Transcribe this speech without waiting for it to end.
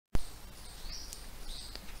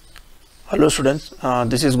Hello students,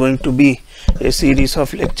 this is going to be a series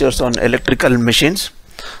of lectures on electrical machines.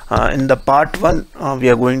 In the part 1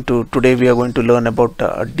 today we are going to learn about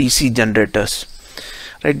DC generators.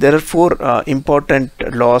 Right, there are four important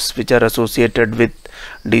laws which are associated with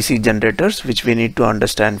DC generators, which we need to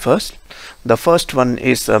understand first. The first one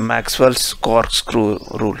is Maxwell's corkscrew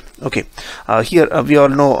rule. Okay, here we all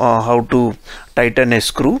know how to tighten a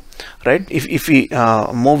screw, right? If we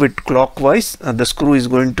move it clockwise, the screw is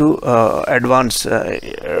going to advance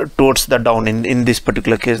towards the down. In this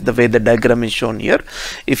particular case, the way the diagram is shown here,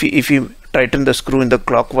 if we tighten the screw in the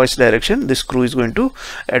clockwise direction, the screw is going to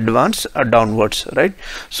advance downwards, right?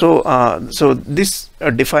 So so this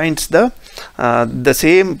defines the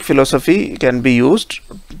same philosophy can be used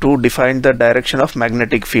to define the direction of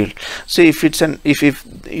magnetic field. So if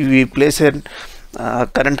we place a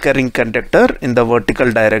current carrying conductor in the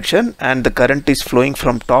vertical direction and the current is flowing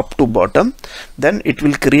from top to bottom, then it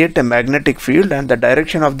will create a magnetic field and the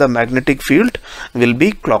direction of the magnetic field will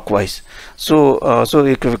be clockwise. So so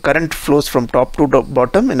if current flows from top to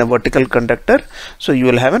bottom in a vertical conductor, so you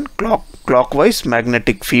will have a clockwise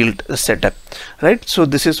magnetic field setup, right? So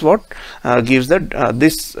this is what gives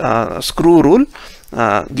this screw rule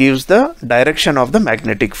gives the direction of the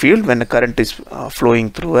magnetic field when the current is flowing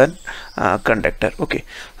through a conductor. Okay,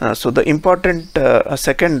 so the important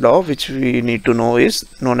second law which we need to know is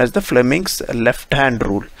known as the Fleming's left hand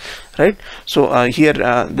rule, right? So here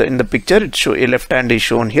in the picture it show a left hand is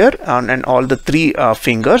shown here, and all the three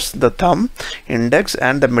fingers, the thumb, index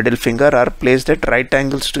and the middle finger, are placed at right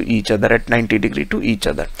angles to each other, at 90 degree to each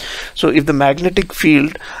other. So if the magnetic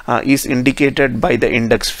field is indicated by the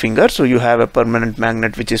index finger, so you have a permanent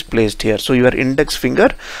magnet which is placed here, so your index finger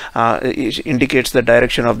indicates the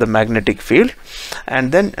direction of the magnetic field,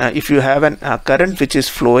 and then if you have a current which is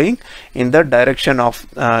flowing in the direction of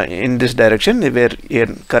in this direction where a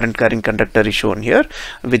current carrying conductor is shown here,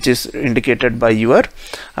 which is indicated by your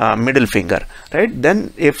middle finger, right?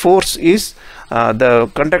 Then a force is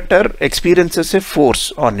the conductor experiences a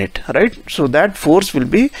force on it, right? So that force will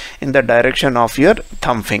be in the direction of your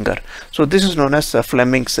thumb finger. So this is known as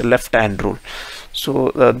Fleming's left hand rule.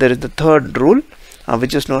 So there is the third rule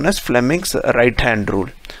which is known as Fleming's right hand rule,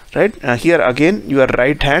 right? Here again your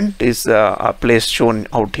right hand is placed, shown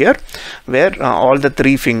out here, where all the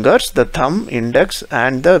three fingers, the thumb, index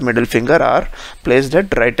and the middle finger, are placed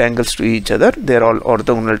at right angles to each other. They are all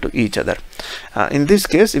orthogonal to each other. In this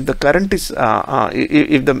case, if the current is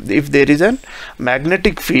if there is a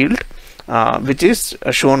magnetic field which is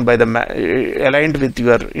shown by the aligned with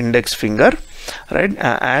your index finger, right,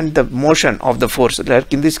 and the motion of the force,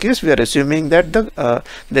 like in this case we are assuming that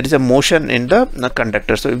there is a motion in the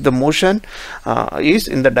conductor. So if the motion is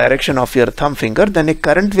in the direction of your thumb finger, then a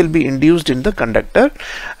current will be induced in the conductor,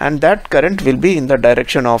 and that current will be in the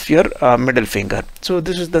direction of your middle finger. So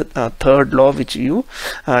this is the third law which you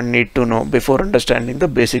need to know before understanding the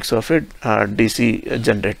basics of a DC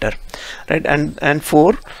generator, right? And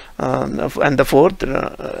the fourth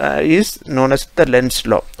is known as the Lenz's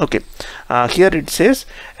law. Okay, here it says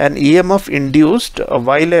an EMF induced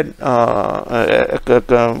while a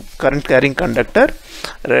current carrying conductor,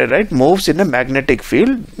 right, moves in a magnetic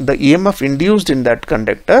field. The EMF induced in that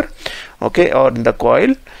conductor, okay, or in the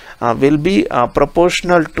coil, will be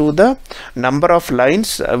proportional to the number of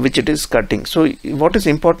lines which it is cutting. So what is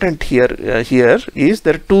important here is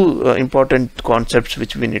there are two important concepts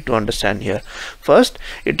which we need to understand here. First,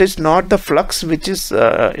 it is not the flux which is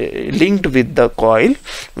linked with the coil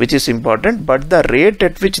which is important, but the rate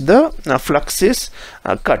at which the flux is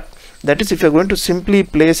cut. That is, if you are going to simply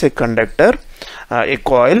place a conductor, a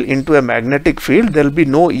coil into a magnetic field, there will be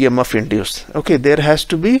no EMF induced. Okay, there has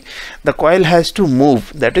to be, the coil has to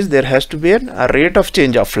move, that is, there has to be a rate of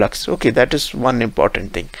change of flux. Okay, that is one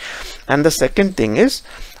important thing. And the second thing is,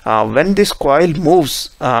 when this coil moves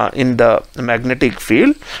in the magnetic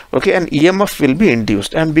field, okay, an EMF will be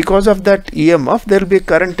induced, and because of that EMF there will be a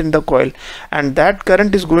current in the coil, and that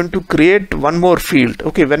current is going to create one more field.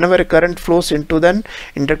 Okay, whenever a current flows into the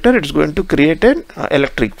inductor, it is going to create an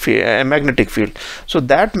electric field, a magnetic field. So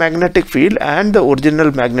that magnetic field and the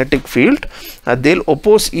original magnetic field, they'll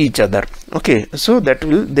oppose each other. Okay, so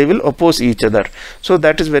they will oppose each other. So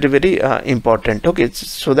that is very, very important. Okay,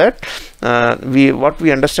 so that what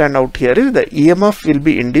we understand out here is the EMF will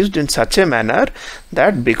be induced in such a manner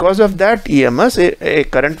that because of that EMF a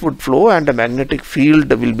current would flow and a magnetic field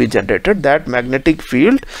will be generated. That magnetic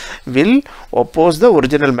field will oppose the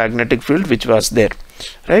original magnetic field which was there.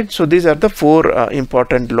 right? So these are the four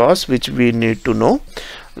important laws which we need to know,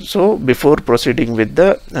 so before proceeding with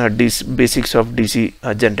the basics of DC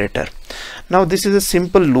generator. Now this is a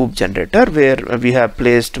simple loop generator where we have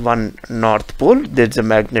placed one north pole, there is a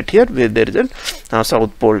magnet here, where there is a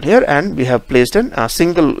south pole here, and we have placed a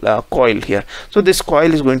single coil here. So this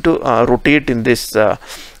coil is going to rotate in this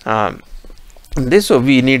so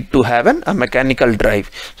we need to have a mechanical drive.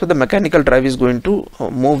 So the mechanical drive is going to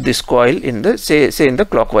move this coil in the say in the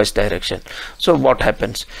clockwise direction. So what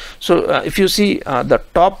happens? So if you see the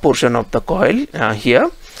top portion of the coil here,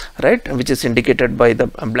 right, which is indicated by the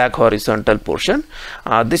black horizontal portion,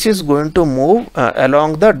 this is going to move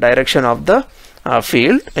along the direction of the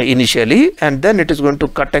field initially, and then it is going to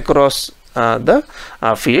cut across the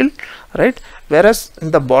field, right? Whereas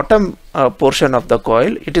in the bottom portion of the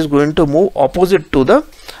coil, it is going to move opposite to the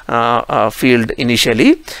field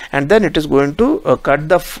initially, and then it is going to cut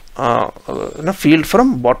the field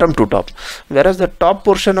from bottom to top. Whereas the top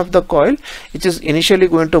portion of the coil, it is initially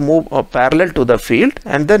going to move parallel to the field,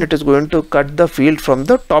 and then it is going to cut the field from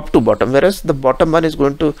the top to bottom. Whereas the bottom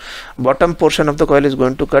portion of the coil is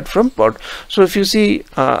going to cut from bottom. So if you see,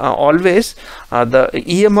 always the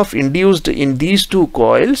EMF induced in these two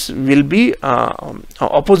coils will be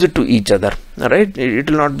opposite to each other, right? It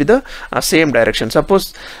will not be the same direction.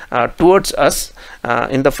 Suppose towards us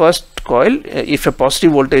in the first coil, if a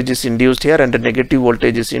positive voltage is induced here and a negative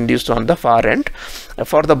voltage is induced on the far end,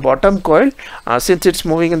 for the bottom coil, since it's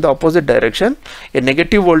moving in the opposite direction, a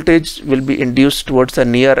negative voltage will be induced towards the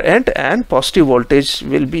near end and positive voltage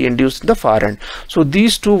will be induced in the far end. So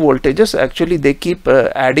these two voltages actually they keep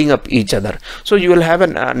adding up each other. So you will have a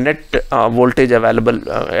net voltage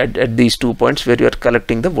available at these 2 points where you are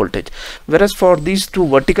collecting the voltage. Whereas for these two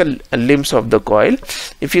vertical limbs of the coil,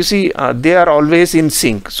 if you see, they are always in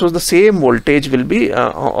sync. So the same voltage will be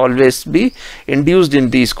always be induced in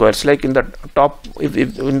these coils. Like in the top, if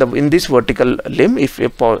in this vertical limb, if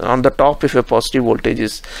on the top if a positive voltage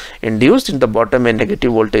is induced, in the bottom a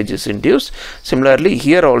negative voltage is induced. Similarly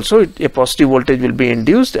here also a positive voltage will be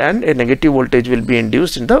induced and a negative voltage will be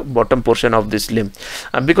induced in the bottom portion of this limb,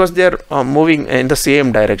 because they are moving in the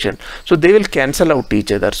same direction. So they will cancel out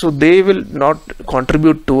each other, so they will not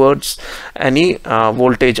contribute towards any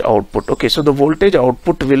voltage output. Okay, so the voltage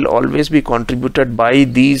output will always be contributed by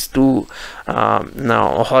these two.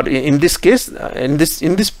 Now in this case, in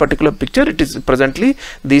this particular picture, it is presently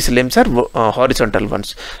these limbs are horizontal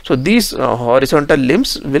ones. So these horizontal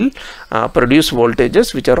limbs will produce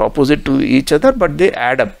voltages which are opposite to each other, but they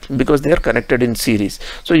add up because they are connected in series.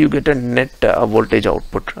 So you get a net voltage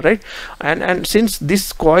output, right? And since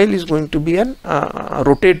this coil is going to be an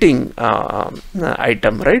rotating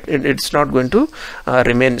item, right? It's not going to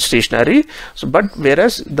remain stationary. So but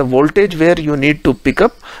whereas the voltage where you need to pick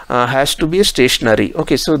up has to be stationary.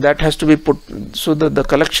 Okay, so that has to be put, so the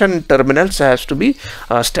collection terminals has to be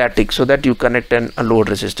static, so that you connect a load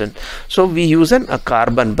resistance. So we use a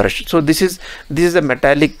carbon brush. So this is a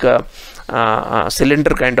metallic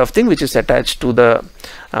cylinder kind of thing which is attached to the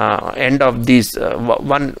end of these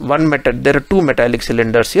one metal. There are two metallic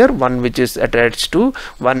cylinders here, one which is attached to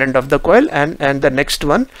one end of the coil, and the next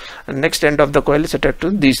end of the coil is attached to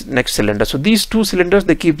this next cylinder. So these two cylinders,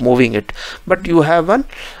 they keep moving it, but you have one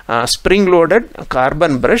spring loaded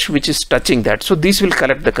carbon brush which is touching that. So these will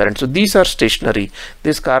collect the current. So these are stationary,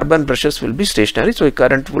 these carbon brushes will be stationary, so a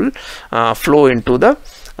current will flow into the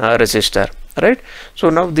resistor, right? So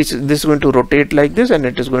now this is going to rotate like this, and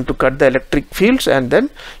it is going to cut the electric fields, and then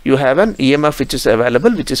you have an EMF which is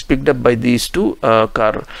available, which is picked up by these two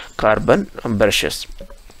carbon brushes.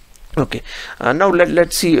 Okay, now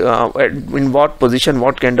let's see in what position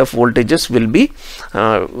what kind of voltages will be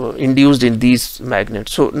induced in these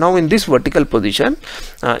magnets. So now in this vertical position,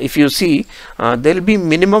 if you see, there will be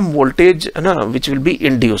minimum voltage which will be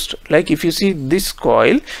induced. Like if you see, this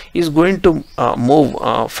coil is going to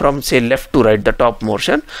move from say left to right, the top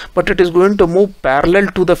portion, but it is going to move parallel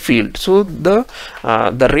to the field. So the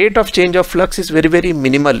rate of change of flux is very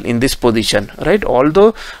minimal in this position, right?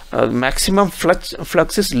 Although maximum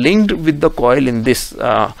flux is linked with the coil in this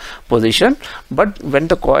position, but when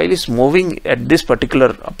the coil is moving at this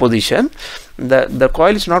particular position, the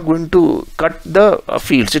coil is not going to cut the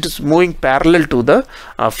fields. It is moving parallel to the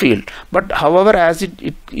field. But however, as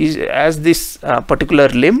this particular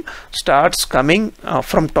limb starts coming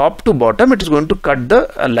from top to bottom, it is going to cut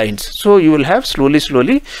the lines. So you will have slowly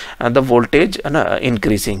the voltage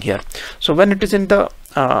increasing here. So when it is in the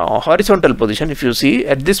horizontal position, if you see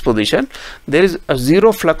at this position, there is a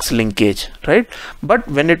zero flux linkage, right? But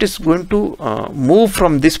when it is going to move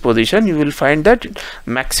from this position, you will find that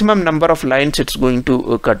maximum number of lines it's going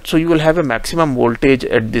to cut. So you will have a maximum voltage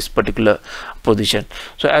at this particular position.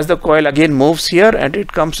 So as the coil again moves here and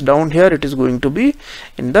it comes down here, it is going to be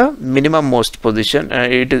in the minimum most position.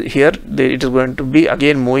 It is here, it is going to be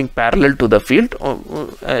again moving parallel to the field,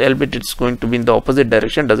 albeit it's going to be in the opposite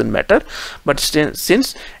direction, doesn't matter. But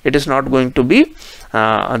since it is not going to be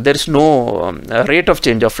there is no rate of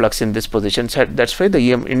change of flux in this position, so that's why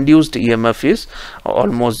the induced EMF is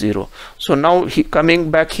almost zero. So now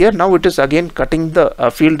coming back here, now it is again cutting the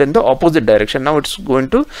field in the opposite direction. Now it's going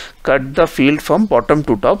to cut the field from bottom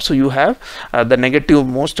to top. So you have the negative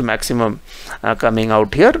most maximum coming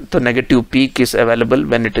out here. The negative peak is available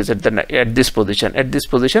when it is at this position. At this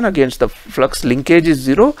position, against the flux linkage is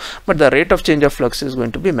zero, but the rate of change of flux is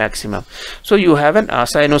going to be maximum. So you have an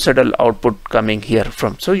sinusoidal output coming here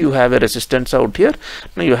from. So you have a resistance out here.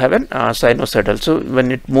 Now you have an sinusoidal. So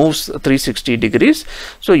when it moves 360 degrees,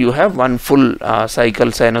 so you have one full cycle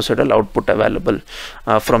sinusoidal output available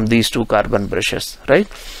from these two carbon brushes, right?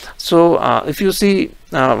 So if you see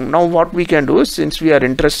now what we can do is, since we are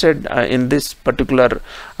interested in this particular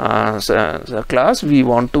class, we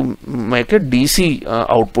want to make a DC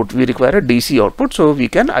output. We require a DC output, so we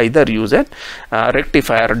can either use a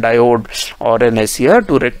rectifier, diode, or an SCR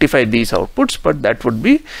to rectify these outputs, but that would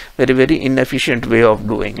be very inefficient way of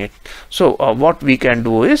doing it. So what we can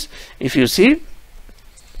do is, if you see,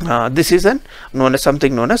 this is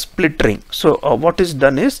something known as split ring. So what is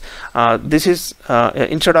done is, this is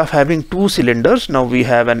instead of having two cylinders, now we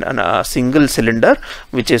have a single cylinder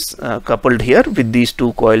which is coupled here with these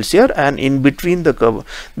two coils here, and in between the curve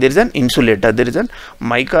there is an insulator, there is a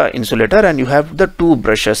mica insulator, and you have the two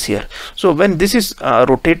brushes here. So when this is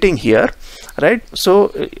rotating here, right,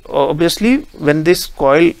 so obviously when this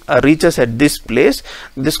coil reaches at this place,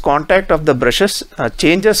 this contact of the brushes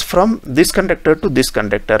changes from this conductor to this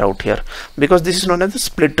conductor out here, because this is known as the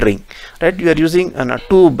split ring, right? You are using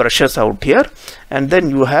two brushes out here, and then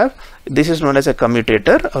you have, this is known as a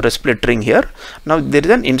commutator or a split ring here. Now there is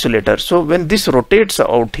an insulator. So when this rotates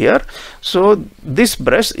out here, so this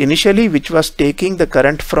brush initially, which was taking the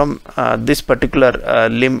current from this particular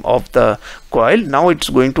limb of the coil, now it's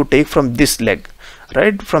going to take from this leg,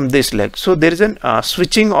 right, from this leg. So there is a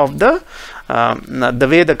switching of the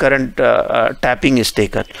way the current tapping is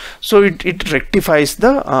taken. So it rectifies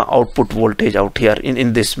the output voltage out here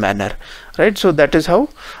in this manner, right? So that is how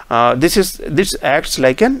this acts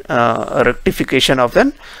like an rectification of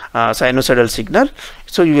an sinusoidal signal.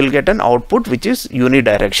 So you will get an output which is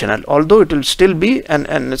unidirectional, although it will still be an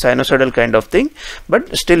sinusoidal kind of thing,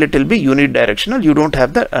 but still it will be unidirectional. You don't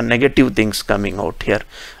have the negative things coming out here,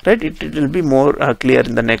 right? It will be more clear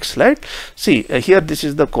in the next slide. See here, this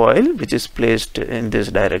is the coil which is placed in this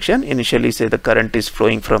direction. Initially, say the current is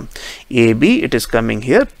flowing from AB, it is coming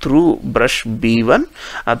here through brush B1,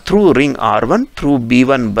 through ring R1, through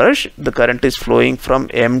B1 brush, the current is flowing from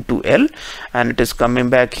M to L, and it is coming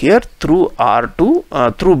back here through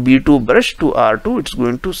R2, through B2 brush to R2, it's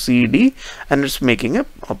going to CD, and it's making a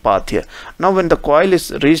path here. Now when the coil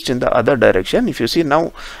is reached in the other direction, if you see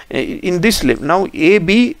now in this limb, now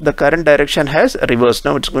AB, the current direction has reversed.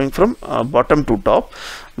 Now it's going from bottom to top,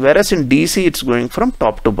 whereas in DC it's going from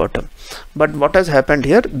top to bottom. But what has happened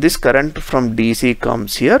here, this current from DC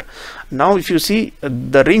comes here. Now if you see,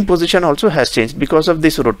 the ring position also has changed because of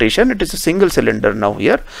this rotation. It is a single cylinder now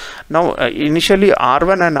here. Now initially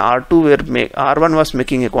R1 and R2 were R1 was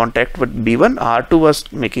making a contact with B1, R2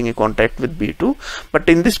 was making a contact with B2, but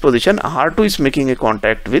in this position R2 is making a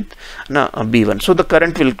contact with B1. So the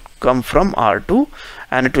current will come from R2,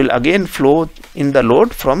 and it will again flow in the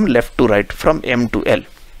load from left to right, from M to L.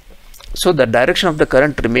 So the direction of the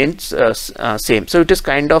current remains same. So it is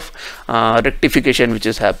kind of rectification which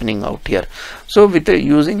is happening out here. So with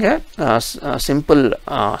using a simple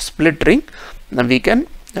split ring, we can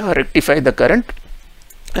rectify the current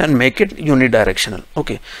and make it unidirectional.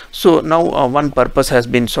 Okay, so now one purpose has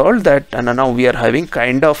been solved, that now we are having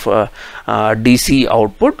kind of DC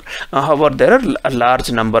output. However, there are a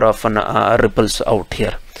large number of ripples out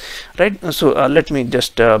here, right? So let me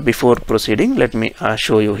just before proceeding, let me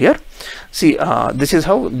show you here. See, this is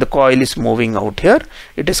how the coil is moving out here.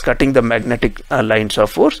 It is cutting the magnetic lines of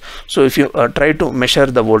force. So if you try to measure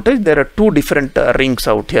the voltage, there are two different rings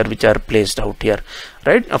out here which are placed out here,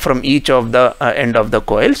 right, from each of the end of the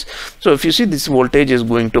coils. So if you see, this voltage is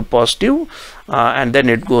going to positive and then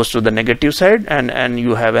it goes to the negative side, and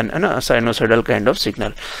you have a sinusoidal kind of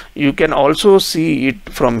signal. You can also see it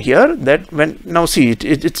from here, that when now see it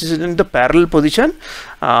is in the parallel position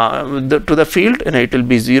to the field, and it will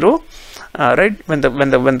be 0. Right,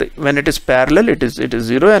 when it is parallel, it is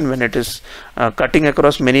 0, and when it is cutting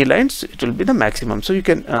across many lines, it will be the maximum. So you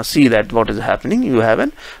can see that what is happening. You have a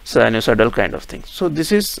sinusoidal kind of thing. So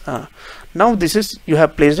this is now this is you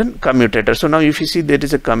have placed a commutator. So now if you see, there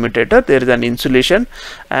is a commutator, there is an insulation,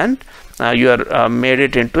 and you are made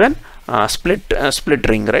it into an split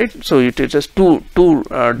ring, right? So it is just two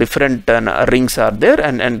different rings are there,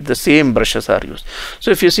 and the same brushes are used.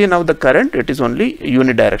 So if you see now the current, it is only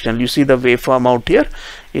unidirectional. You see the waveform out here,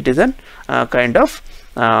 it is an kind of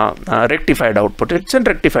rectified output. It's a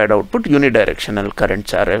rectified output. Unidirectional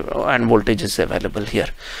currents are and voltage is available here.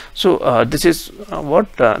 So this is what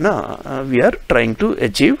we are trying to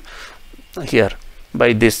achieve here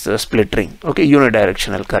by this split ring. Okay,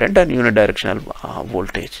 unidirectional current and unidirectional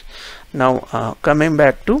voltage. Now coming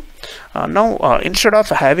back to instead of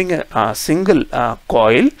having a single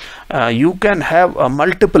coil, you can have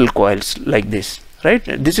multiple coils like this, right?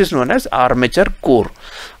 This is known as armature core.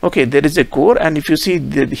 Okay, there is a core, and if you see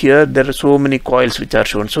here, there are so many coils which are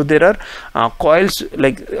shown. So there are coils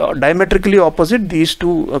like diametrically opposite. These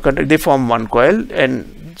two they form one coil,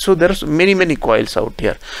 and so there are many coils out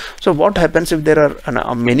here. So what happens if there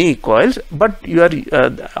are many coils, but you are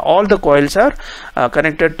all the coils are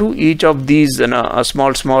connected to each of these small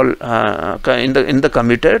in the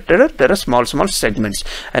commutator. There are small segments,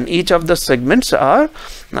 and each of the segments are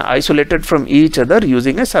isolated from each other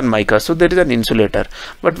using a sun mica. So there is an insulator.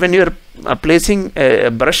 But when you are placing a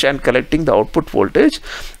brush and collecting the output voltage,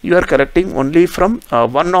 you are collecting only from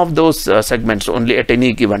one of those segments only at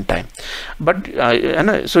any given time. But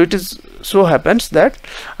so it is so happens that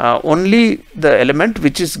only the element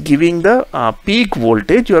which is giving the peak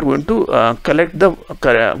voltage, you are going to collect the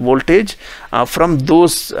voltage from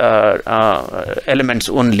those elements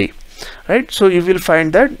only, right? So you will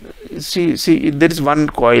find that see there is one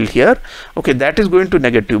coil here. Okay, that is going to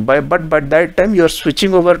negative, but by that time you are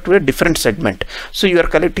switching over to a different segment, so you are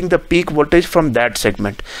collecting the peak voltage from that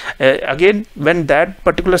segment. Again, when that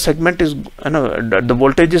particular segment is the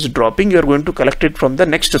voltage is dropping, you are going to collect it from the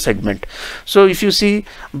next segment. So if you see,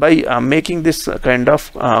 by making this kind of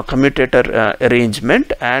commutator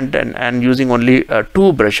arrangement and using only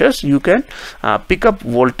two brushes, you can pick up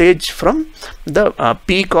voltage from the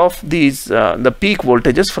peak of these the peak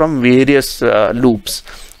voltages from various loops.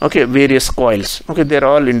 Okay, various coils. Okay, they're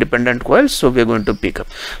all independent coils, so we're going to pick up.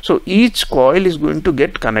 So each coil is going to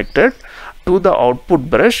get connected to the output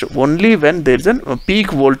brush only when there is a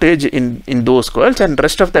peak voltage in those coils, and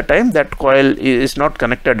rest of the time that coil is not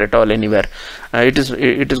connected at all anywhere. It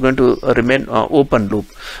is going to remain open loop.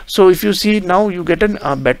 So if you see now, you get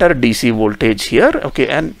a better DC voltage here. Okay,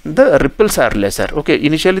 and the ripples are lesser. Okay,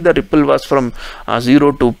 initially the ripple was from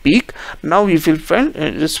 0 to peak. Now you will find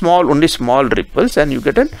only small ripples, and you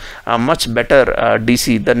get a much better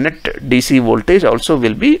DC. The net DC voltage also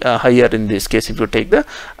will be higher in this case if you take the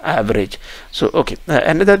average. So okay,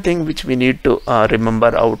 another thing which we need to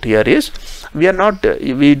remember out here is we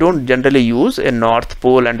don't generally use a north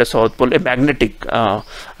pole and a south pole, a magnetic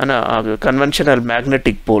conventional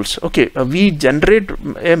magnetic poles. Okay, we generate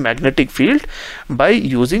a magnetic field by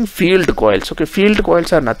using field coils. Okay, field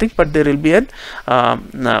coils are nothing but there will be a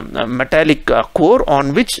metallic core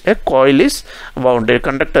on which a coil is wound. A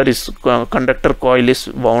conductor coil is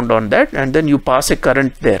wound on that, and then you pass a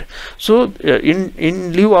current there. So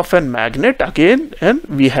in lieu of a magnet, again, and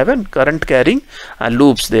we have a current carrying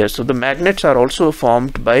loops there. So the magnets are also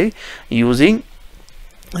formed by using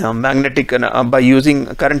by using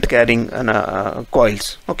current carrying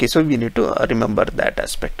coils. Okay, so we need to remember that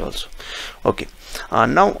aspect also. Okay,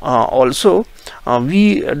 now also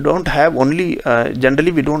we don't have only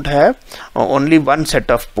generally we don't have only one set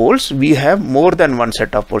of poles. We have more than one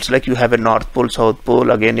set of poles, like you have a north pole, south pole,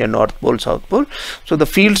 again a north pole, south pole. So the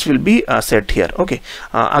fields will be set here. Okay,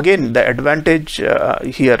 again the advantage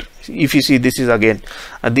here, if you see, this is again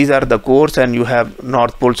these are the cores, and you have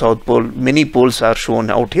north pole, south pole, many poles are shown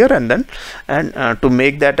out here, and then to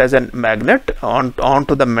make that as a magnet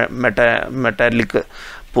onto the metallic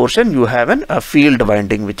portion, you have a field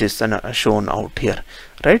winding which is shown out here,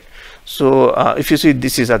 right? So if you see,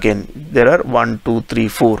 this is again, there are 1, 2, 3,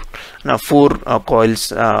 4. Now 4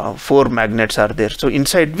 coils, 4 magnets are there, so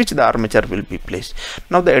inside which the armature will be placed.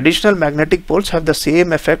 Now the additional magnetic poles have the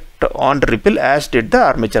same effect on ripple as did the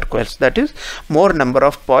armature coils. That is, more number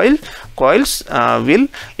of coils will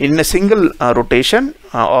in a single rotation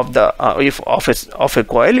of the of a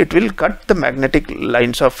coil, it will cut the magnetic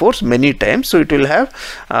lines of force many times. So it will have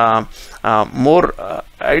more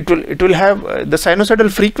it will have the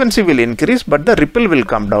sinusoidal frequency will increase, but the ripple will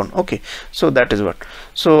come down. Okay, so that is what.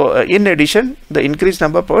 So in addition, the increased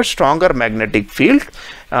number provides stronger magnetic field.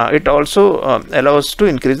 It also allows to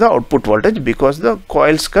increase the output voltage, because the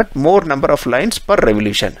coils cut more number of lines per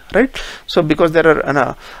revolution, right? So because there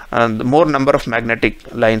are more number of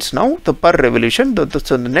magnetic lines now, the per revolution,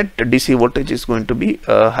 so the net DC voltage is going to be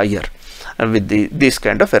higher with this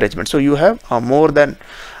kind of arrangement. So you have more than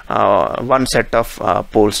one set of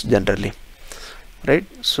poles generally, right?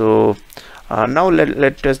 So now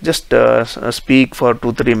let us just speak for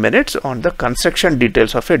 2-3 minutes on the construction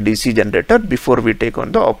details of a DC generator before we take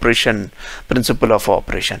on the operation principle of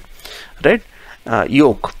operation, right?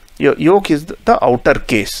 Yoke. Yoke is the outer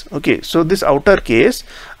case. Okay, so this outer case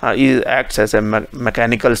acts as a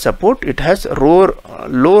mechanical support. It has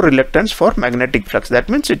low reluctance for magnetic flux. That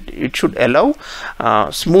means it should allow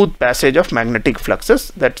smooth passage of magnetic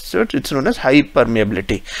fluxes. That's what it's known as high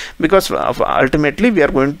permeability, because ultimately we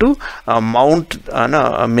are going to mount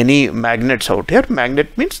many magnets out here.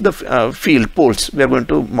 Magnet means the field poles. We are going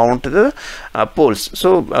to mount the poles.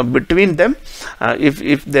 So between them,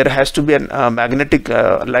 if there has to be a magnetic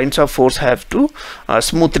lines of force have to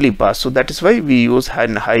smoothly pass. So that is why we use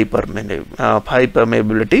high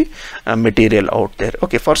permeability material out there.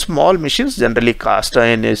 Okay, for small machines generally cast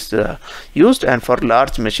iron is used, and for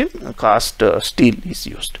large machine cast steel is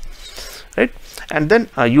used, right? And then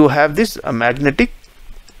you have this magnetic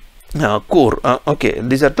core. Okay,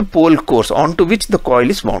 these are the pole cores onto which the coil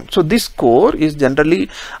is wound. So this core is generally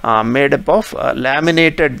made up of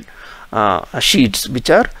laminated sheets, which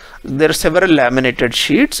are there are several laminated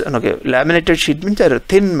sheets. Okay, laminated sheet means there are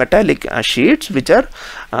thin metallic sheets which are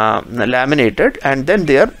laminated, and then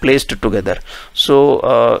they are placed together.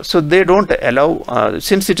 So so they don't allow,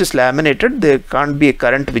 since it is laminated, there can't be a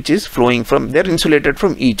current which is flowing from, they're insulated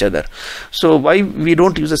from each other. So why we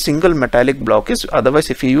don't use a single metallic block is,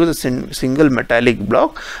 otherwise if you use a single metallic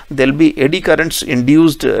block, there'll be eddy currents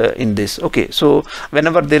induced in this. Okay, so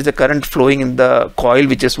whenever there is a current flowing in the coil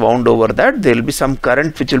which is wound over that, there will be some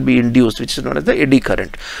current which will be induced, which is known as the eddy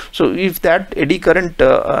current. So if that eddy current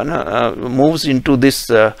moves into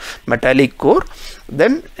this metallic core,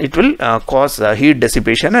 then it will cause heat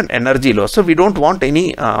dissipation and energy loss. So we don't want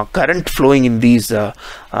any current flowing in these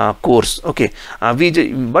cores. Okay,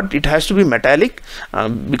 but it has to be metallic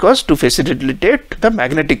because to facilitate the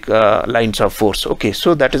magnetic lines of force. Okay,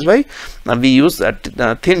 so that is why we use that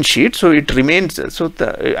thin sheet, so it remains, so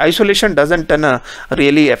the isolation doesn't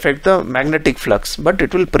really affect the magnetic flux, but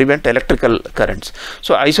it will prevent electrical currents.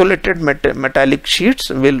 So isolated metallic sheets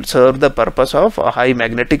will serve the purpose of high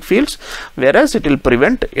magnetic fields, whereas it will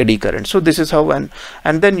prevent eddy current. So this is how,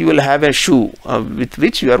 and then you will have a shoe with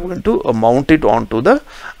which you are going to mount it onto the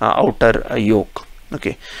outer yoke.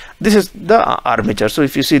 Okay, this is the armature. So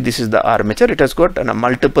if you see, this is the armature. It has got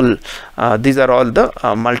multiple, these are all the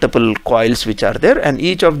multiple coils which are there, and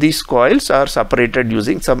each of these coils are separated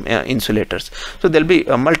using some insulators. So there will be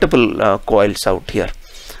multiple coils out here,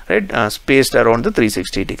 right, spaced around the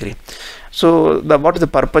 360 degree. So what is the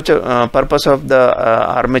purpose of the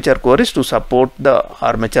armature core is to support the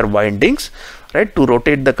armature windings, right, to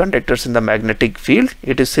rotate the conductors in the magnetic field.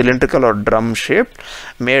 It is cylindrical or drum shaped,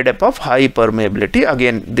 made up of high permeability.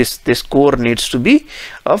 Again, this core needs to be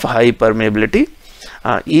of high permeability.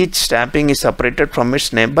 Each stamping is separated from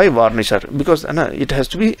its name by varnisher, because it has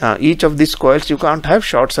to be each of these coils, you can't have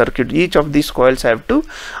short circuit. Each of these coils have to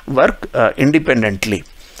work independently,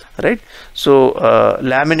 right? So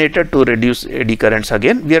laminated to reduce eddy currents.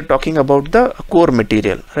 Again, we are talking about the core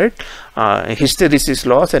material, right? Hysteresis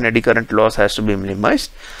loss and eddy current loss has to be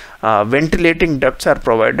minimized. Ventilating ducts are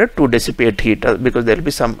provided to dissipate heat, because there will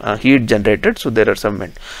be some heat generated, so there are some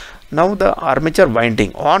vent. Now the armature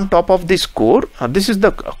winding on top of this core, this is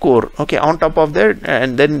the core. Okay, on top of that,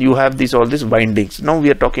 and then you have all these windings. Now we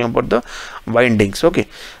are talking about the windings. Okay,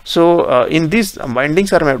 so in these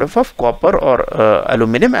windings are made up of copper or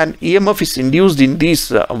aluminum, and EMF is induced in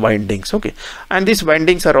these windings. Okay, and these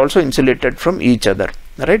windings are also insulated from each other,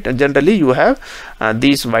 right? And generally you have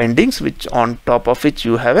these windings which on top of which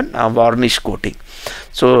you have a varnish coating.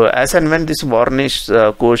 So as and when this varnish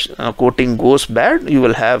coating goes bad, you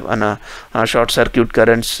will have short circuit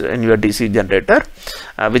currents in your DC generator,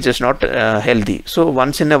 which is not healthy. So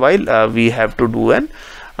once in a while we have to do an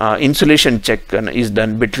insulation check is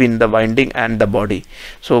done between the winding and the body.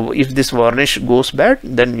 So if this varnish goes bad,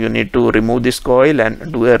 then you need to remove this coil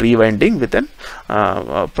and do a rewinding with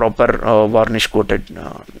a proper varnish coated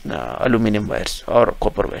aluminum wires or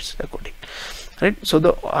copper wires according. right? So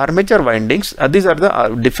the armature windings, these are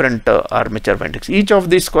the different armature windings. Each of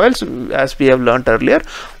these coils, as we have learnt earlier,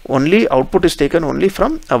 only output is taken only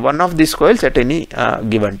from one of these coils at any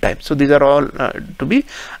given time. So these are all to be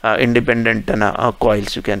independent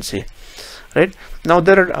coils, you can say, right? Now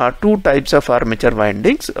there are two types of armature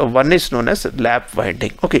windings. One is known as lap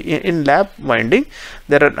winding. Okay, in lap winding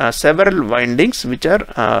there are several windings which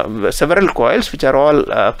are several coils which are all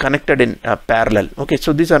connected in parallel. Okay,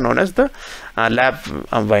 so these are known as the lap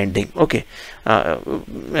winding. Okay,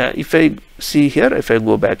 if I see here, if I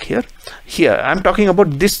go back here, I'm talking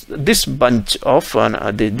about this bunch of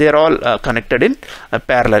they're all connected in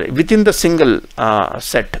parallel within the single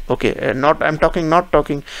set. Okay, not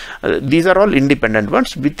talking these are all independent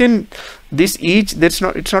ones. Within this each, it's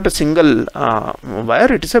not a single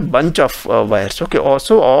wire, it is a bunch of wires. Okay,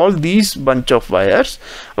 also all these bunch of wires,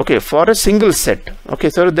 okay, for a single set. Okay,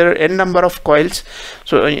 so there are n number of coils,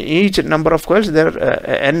 so in each number of coils there are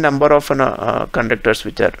n number of conductors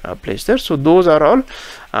which are placed there. So those are all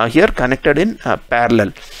here connected in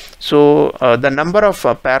parallel. So the number of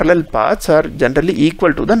parallel paths are generally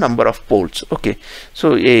equal to the number of poles. Okay,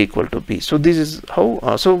 so A equal to B. So this is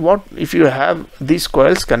how so what if you have these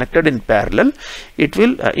coils connected in parallel, it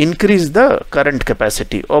will increase the current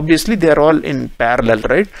capacity. Obviously they are all in parallel,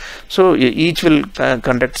 right? So each will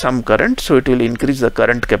conduct some current, so it will increase the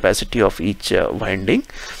current capacity of each winding.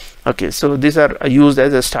 Okay, so these are used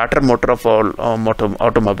as a starter motor of all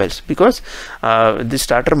automobiles, because the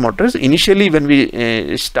starter motors, initially when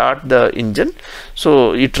we start the engine,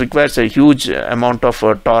 so it requires a huge amount of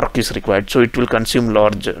torque is required, so it will consume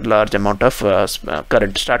large amount of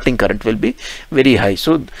current. Starting current will be very high,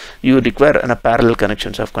 so you require parallel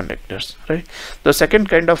connections of conductors, right? The second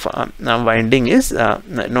kind of winding is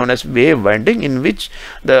known as wave winding, in which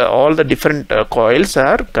all the different coils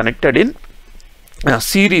are connected in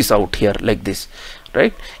series out here like this,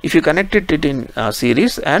 right? If you connect it in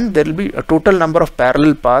series, and there will be a total number of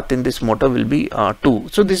parallel path in this motor will be 2.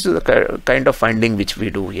 So this is the kind of winding which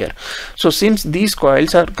we do here. So since these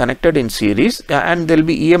coils are connected in series and there will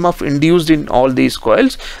be EMF induced in all these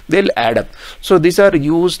coils, they'll add up. So these are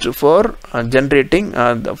used for generating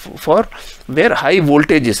for where high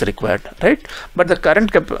voltage is required, right? But the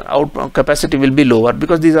current capacity will be lower,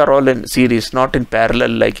 because these are all in series, not in parallel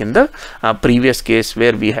like in the previous case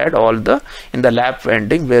where we had all in the lap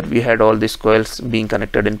winding where we had all these coils being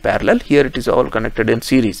connected in parallel. Here it is all connected in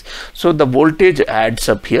series, so the voltage adds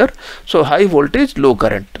up here. So high voltage, low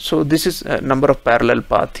current. So this is a number of parallel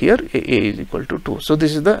path here, A is equal to 2. So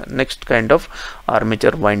this is the next kind of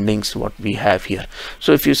armature windings what we have here.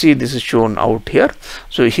 So if you see, this is shown out here.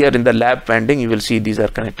 So here in the lap winding you will see these are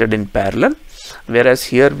connected in parallel, whereas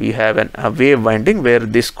here we have a wave winding where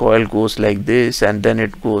this coil goes like this and then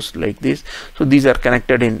it goes like this. So these are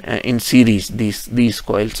connected in series. These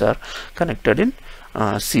coils are connected in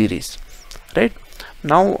series, right?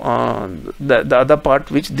 Now the other part,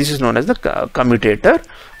 which this is known as the commutator.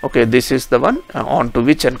 Okay, this is the one onto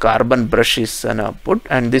which a carbon brush is put,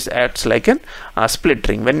 and this acts like a split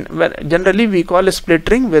ring. When generally we call a split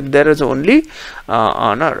ring when there is only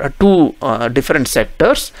two different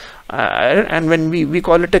sectors, and when we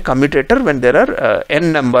call it a commutator when there are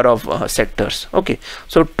n number of sectors. Okay,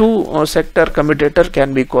 so two sector commutator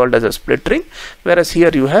can be called as a split ring, whereas here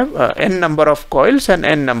you have n number of coils and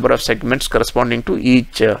n number of segments corresponding to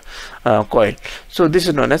each coil. So this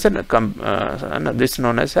is known as a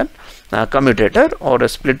commutator or a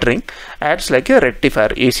split ring, acts like a rectifier,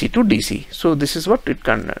 AC to DC. So this is what it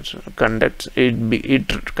conducts.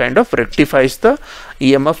 It kind of rectifies the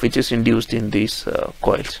EMF which is induced in these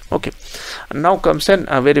coils. Okay, now comes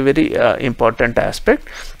a very important aspect,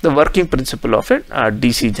 the working principle of a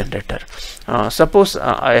DC generator. Suppose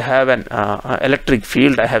I have an electric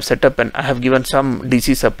field, I have set up and I have given some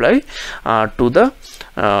DC supply to the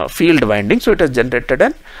field winding, so it has generated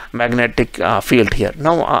a magnetic field here.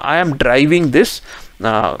 Now I am driving this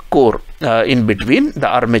core in between the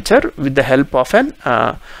armature with the help of an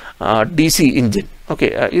DC engine.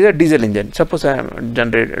 Okay, is a diesel engine. Suppose I am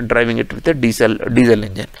driving it with a diesel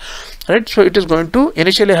engine, right? So it is going to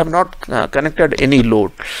initially have not connected any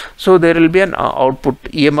load, so there will be an output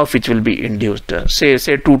EMF which will be induced, say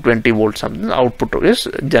 220 volts something. Output is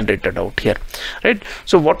generated out here, right?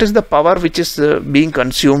 So what is the power which is being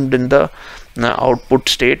consumed in the output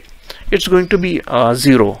state? it's going to be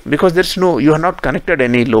 0, because there's no, you have not connected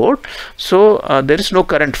any load, so there is no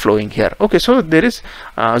current flowing here. Okay, so there is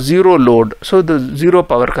 0 load, so the 0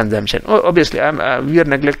 power consumption. Obviously we are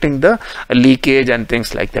neglecting the leakage and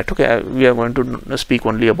things like that. Okay, we are going to speak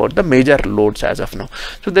only about the major loads as of now.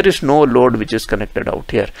 So there is no load which is connected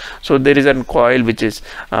out here. So there is a coil which is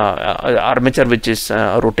armature which is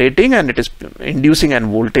rotating, and it is inducing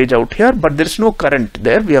an voltage out here, but there is no current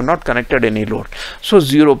there. We have not connected any load, so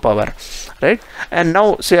 0 power, right? And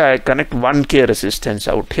now say I connect 1K resistance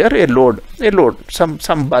out here, a load,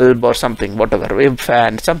 some bulb or something, whatever, a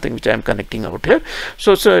fan, something which I am connecting out here.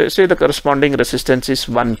 So say the corresponding resistance is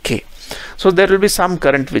 1K. So there will be some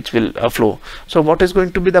current which will flow. So what is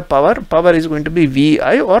going to be the power? Power is going to be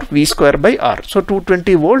VI or V square by R. So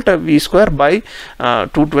 220 volt V square by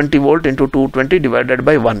 220 volt into 220 divided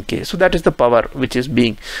by 1K. So that is the power which is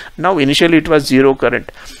being. Now initially it was 0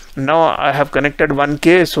 current. Now I have connected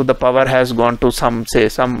 1K, so the power has gone to some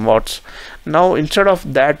watts. Now instead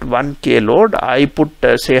of that 1K load, I put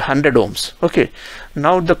say 100 ohms. Okay,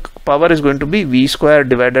 now the power is going to be V square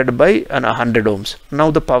divided by 100 ohms.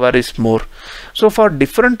 Now the power is more. So for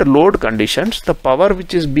different load conditions, the power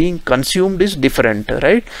which is being consumed is different,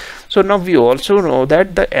 right? So now we also know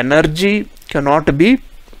that the energy cannot be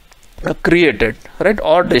created, right,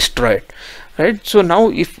 or destroyed. Right. So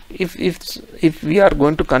now if we are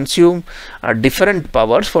going to consume different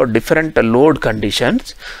powers for different load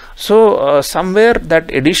conditions, so somewhere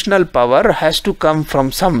that additional power has to come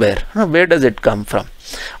from somewhere. Where does it come from?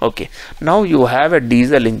 Okay, now you have a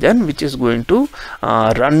diesel engine which is going to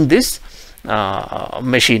run this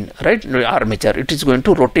machine, right, armature. It is going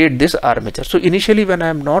to rotate this armature. So initially when I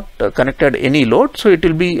am not connected any load, so it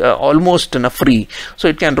will be almost free, so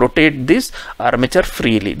it can rotate this armature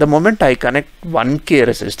freely. The moment I connect 1K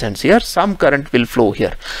resistance here, some current will flow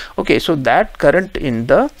here. Okay, so that current in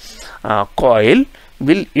the coil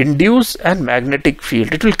will induce a magnetic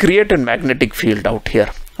field. It will create a magnetic field out here.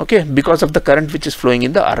 Okay, because of the current which is flowing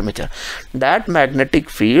in the armature. That magnetic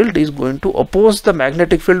field is going to oppose the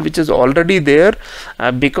magnetic field which is already there,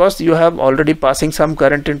 because you have already passing some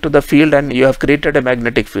current into the field and you have created a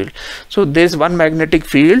magnetic field. So there is one magnetic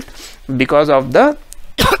field because of the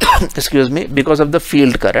excuse me, because of the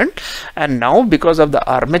field current, and now because of the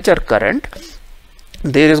armature current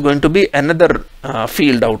there is going to be another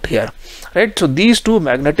field out here, right? So these two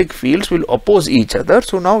magnetic fields will oppose each other.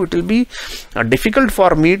 So now it will be difficult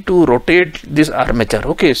for me to rotate this armature.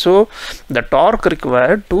 Okay, so the torque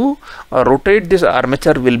required to rotate this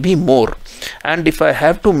armature will be more, and if I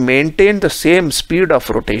have to maintain the same speed of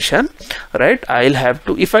rotation, right, I'll have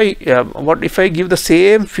to, if I give the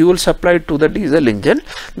same fuel supply to the diesel engine,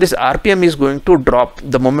 this RPM is going to drop.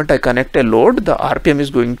 The moment I connect a load, the RPM is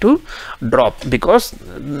going to drop, because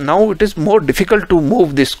now it is more difficult to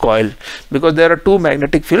move this coil, because there are two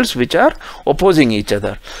magnetic fields which are opposing each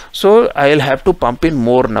other. So I'll have to pump in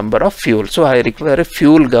more number of fuel. So I require a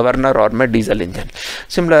fuel governor on my diesel engine.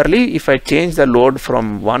 Similarly, if I change the load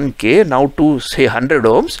from 1K now to say 100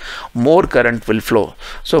 ohms, more current will flow.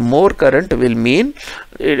 So more current will mean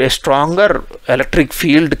a stronger electric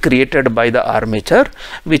field created by the armature,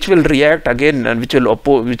 which will react again and which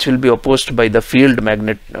will be opposed by the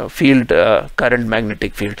current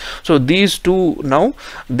magnetic field. So these two now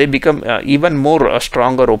they become even more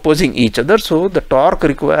stronger, opposing each other. So the torque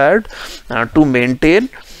required to maintain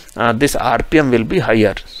this RPM will be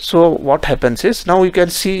higher. So what happens is, now you can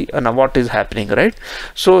see what is happening, right?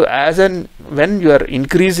 So when you are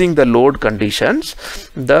increasing the load conditions,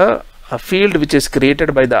 the field which is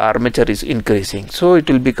created by the armature is increasing. So it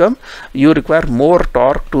will become, you require more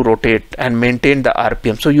torque to rotate and maintain the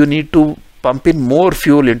RPM. So you need to pump in more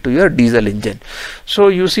fuel into your diesel engine. So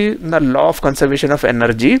you see the law of conservation of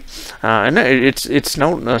energy, and it's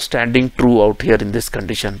now standing true out here in this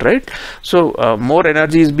condition, right? So more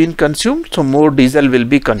energy is being consumed, so more diesel will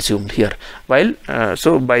be consumed here, while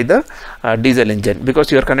so by the diesel engine,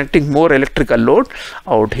 because you are connecting more electrical load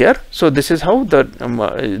out here. So this is how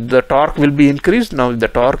the torque will be increased. Now the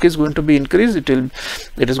torque is going to be increased, it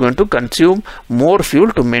is going to consume more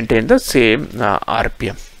fuel to maintain the same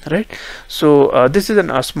RPM. Right. So this is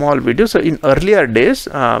a small video. So in earlier days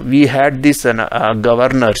we had these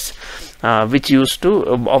governors which used to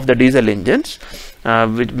of the diesel engines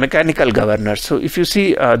with mechanical governors. So if you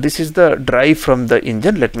see, this is the drive from the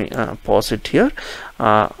engine. Let me pause it here.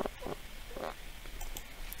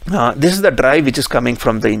 This is the drive which is coming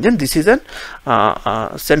from the engine. This is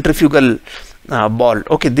a centrifugal ball.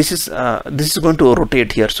 Okay, this is going to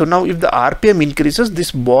rotate here. So now if the RPM increases,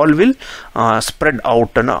 this ball will spread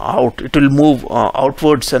out and out. It will move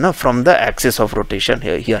outwards from the axis of rotation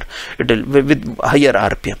here. It will with higher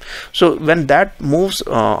RPM. So when that moves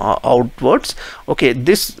outwards, okay,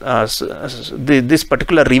 this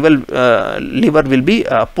particular lever will be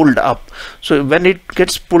pulled up. So when it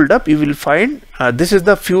gets pulled up, you will find this is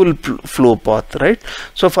the fuel flow path, right?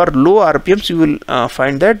 So for low RPMs, you will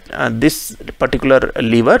find that this particular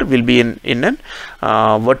lever will be in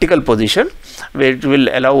a vertical position, where it will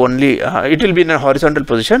allow only it will be in a horizontal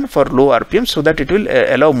position for low RPM, so that it will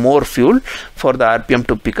allow more fuel for the RPM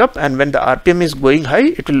to pick up, and when the RPM is going high,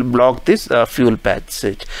 it will block this fuel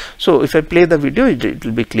passage. So if I play the video, it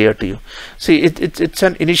will be clear to you. See,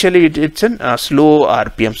 initially it's an slow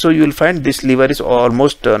RPM, so you will find this lever is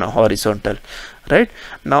almost horizontal. Right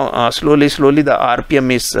now, slowly the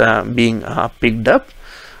RPM is being picked up.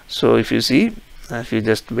 So if you see, if you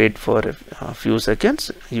just wait for a few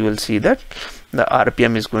seconds, you will see that the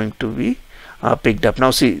RPM is going to be picked up.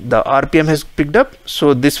 Now see, the RPM has picked up,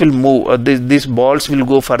 so this will move, these balls will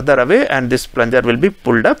go further away, and this plunger will be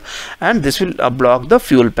pulled up, and this will block the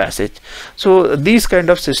fuel passage. So these kind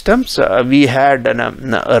of systems we had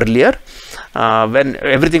earlier when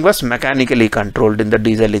everything was mechanically controlled in the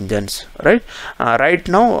diesel engines, right? Right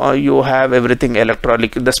now you have everything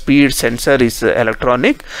electronic. The speed sensor is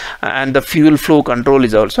electronic, and the fuel flow control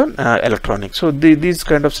is also electronic. So these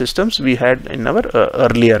kind of systems we had in our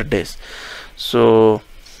earlier days. So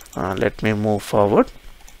let me move forward.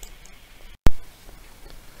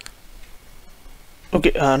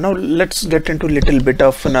 Okay, now let's get into little bit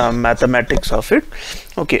of mathematics of it.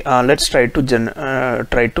 Okay, let's try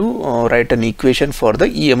to write an equation for the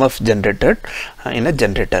EMF generated in a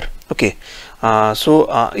generator. Okay, so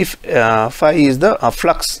if phi is the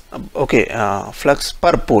flux, okay, flux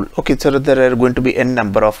per pole. Okay, so there are going to be n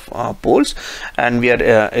number of poles, and we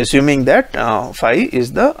are assuming that phi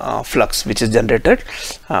is the flux which is generated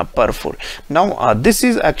per pole. Now this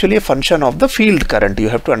is actually a function of the field current. You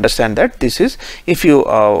have to understand that this is, if you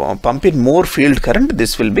pump in more field current,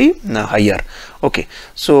 this will be higher. Okay,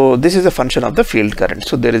 so this is a function of the field current.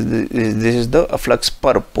 So this is the flux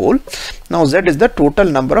per pole. Now Z is the total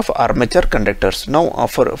number of armature conductors. Now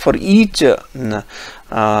for each total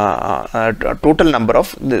number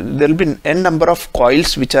of, there will be n number of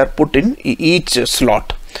coils which are put in each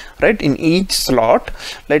slot, right? In each slot,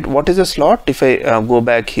 like what is a slot? If I go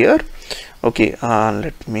back here, okay,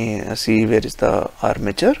 let me see where is the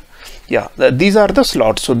armature. Yeah, these are the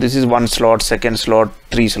slots. So this is one slot, second slot,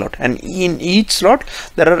 three slot, and in each slot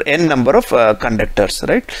there are n number of conductors,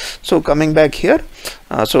 right? So coming back here,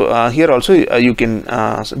 here also you can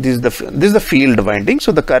this is the field winding.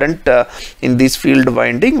 So the current in this field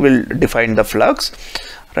winding will define the flux,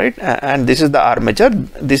 right? And this is the armature.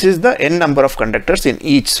 This is the n number of conductors in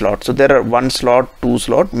each slot. So there are one slot, two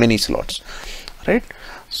slot, many slots, right?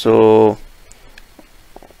 So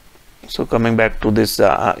coming back to this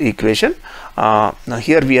equation, now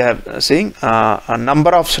here we have saying a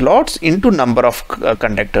number of slots into number of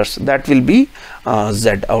conductors, that will be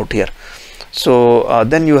Z out here. So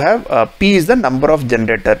then you have P is the number of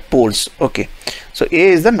generator poles. Okay, so A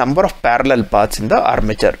is the number of parallel paths in the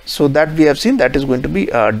armature. So that we have seen, that is going to be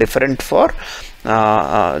different for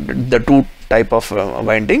the two type of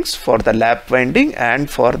windings, for the lap winding and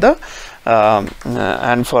for the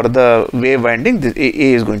wave winding. This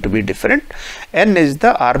A is going to be different. N is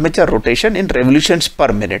the armature rotation in revolutions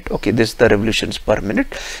per minute. Okay, this is the revolutions per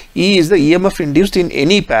minute. E is the EMF induced in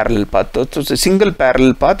any parallel path. So it's a single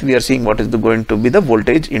parallel path. We are seeing what is going to be the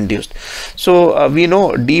voltage induced. So we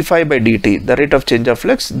know d phi by dt, the rate of change of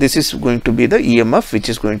flux. This is going to be the EMF which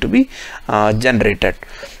is going to be generated.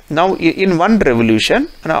 Now in one revolution,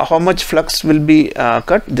 how much flux will be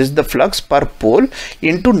cut? This is the flux per pole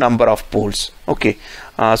into number of poles. Okay,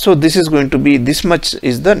 so this is going to be, this much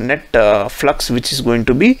is the net flux which is going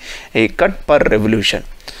to be cut per revolution.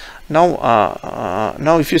 Now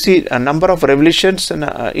now if you see a number of revolutions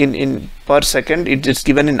in per second, it is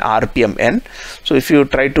given in RPM n. So if you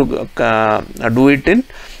try to do it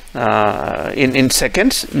in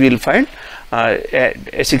seconds, we will find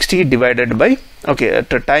 60 divided by, okay,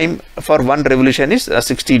 the time for one revolution is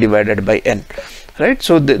 60 divided by n, right?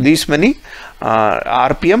 So these many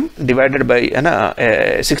RPM divided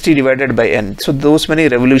by 60 divided by n. So those many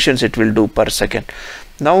revolutions it will do per second.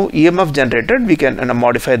 Now EMF generated, we can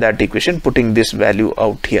modify that equation putting this value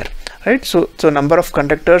out here, right? So number of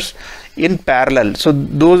conductors in parallel, so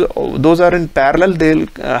those are in parallel, they will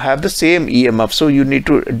have the same EMF. So you need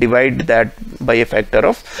to divide that by a factor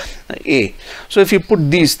of A. So if you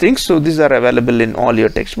put these things, so these are available in all your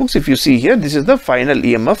textbooks. If you see here, this is the final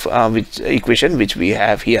EMF which equation which we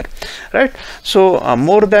have here, right? So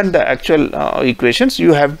more than the actual equations,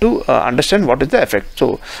 you have to understand what is the effect.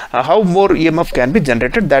 So how more EMF can be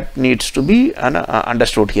generated, that needs to be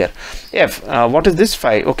understood here. F, what is this?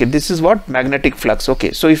 Phi. Okay, this is what? Magnetic flux.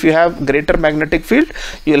 Okay, so if you have greater magnetic field,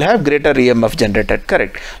 you will have greater EMF generated,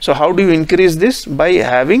 correct? So how do you increase this? By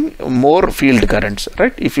having more field currents,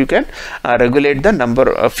 right? If you can regulate the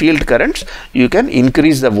number of field currents, you can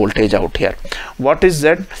increase the voltage out here. What is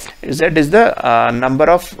Z? Z is the number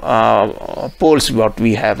of poles what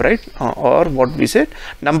we have, right? Or what we said,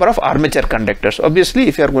 number of armature conductors. Obviously,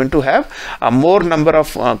 if you are going to have more number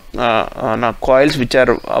of coils which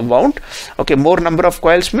are wound, okay, more number of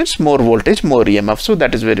coils means more voltage, more EMF. So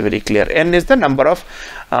that is very, very clear. N is the number of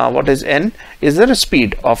what is N? Is the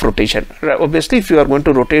speed of rotation. Obviously, if you are going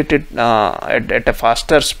to rotate it at a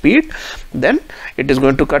faster speed, then it is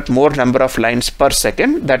going to cut more number of lines per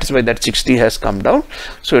second. That is why that 60 has come down.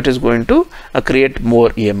 So it is going to create more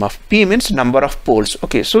EMF. P means number of poles.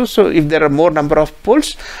 Okay, so if there are more number of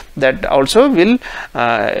poles, that also will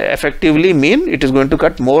effectively mean it is going to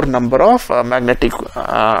cut more number of magnetic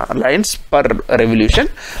lines per revolution.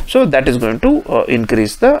 So that is going to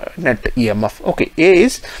increase the net EMF. Okay, A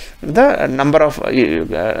is the number of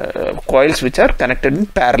coils which are connected in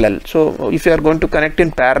parallel. So if you are going to connect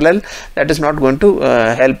in parallel, that is not going to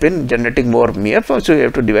help in generating more EMF. So you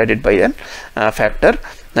have to divide it by a factor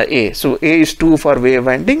A. So A is 2 for wave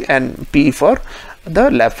winding and P for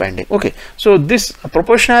the lap winding. Okay, so this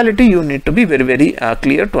proportionality you need to be very, very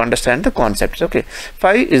clear to understand the concepts. Okay,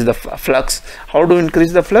 phi is the flux. How do you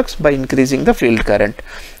increase the flux? By increasing the field current.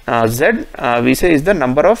 Z we say is the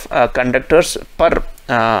number of conductors per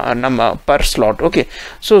slot. Okay,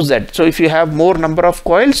 so Z, so if you have more number of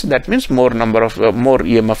coils, that means more number of more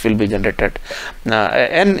EMF will be generated.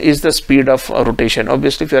 N is the speed of rotation.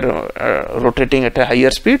 Obviously, if you are rotating at a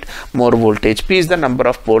higher speed, more voltage. P is the number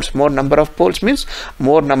of poles. More number of poles means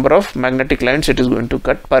more number of magnetic lines it is going to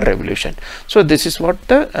cut per revolution. So this is what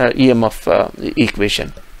the EMF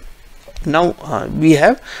equation. Now we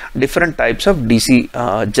have different types of DC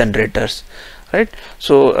generators, right?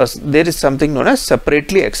 So there is something known as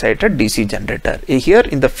separately excited DC generator. Here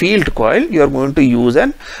in the field coil, you are going to use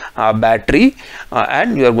an battery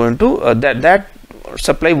and you are going to that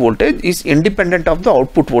supply voltage is independent of the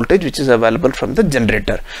output voltage which is available from the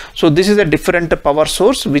generator. So this is a different power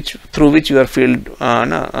source through which you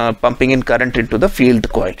are pumping in current into the field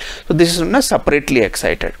coil. So this is separately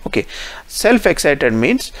excited. Okay, self-excited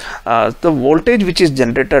means the voltage which is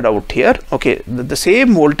generated out here. Okay, the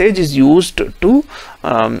same voltage is used to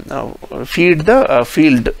feed the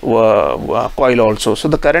field coil also. So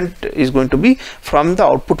the current is going to be from the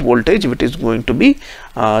output voltage which is going to be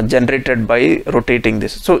generated by rotating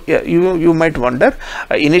this. So you might wonder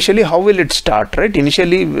initially how will it start, right?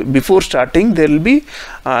 Initially, before starting, there will be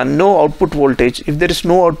no output voltage. If there is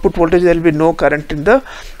no output voltage, there will be no current in the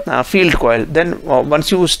field coil. Then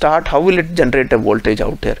once you start, how will it generate a voltage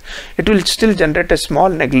out here? It will still generate a small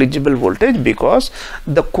negligible voltage because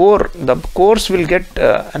the cores will get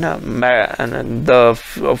the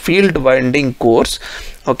field winding cores.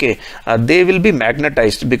 Okay, they will be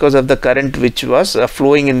magnetized because of the current which was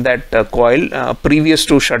flowing in that coil previous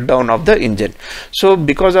to shutdown of the engine. So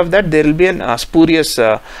because of that, there will be an spurious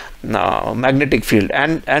magnetic field,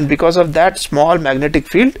 and because of that small magnetic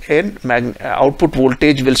field, output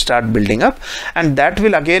voltage will start building up, and that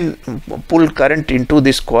will again pull current into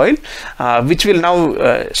this coil, which will now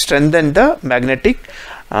strengthen the magnetic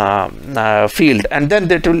field, and then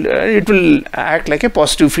it will act like a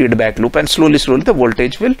positive feedback loop, and slowly the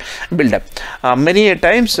voltage will build up. Many a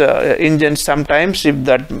times engines, sometimes if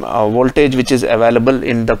that voltage which is available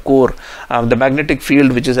in the core, the magnetic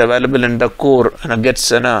field which is available in the core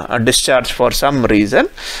gets discharged for some reason,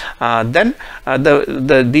 then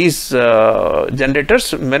these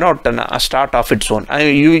generators may not start off its own.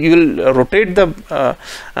 You will rotate the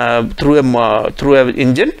through a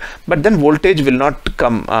engine, but then voltage will not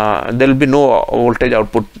come. There will be no voltage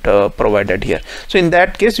output provided here. So in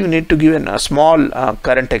that case, you need to give a small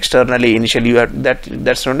current externally. Initially, you have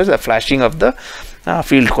that's known as a flashing of the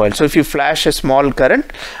field coil. So if you flash a small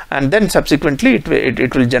current, and then subsequently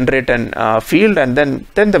it will generate an field, and then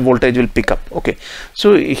the voltage will pick up. Okay,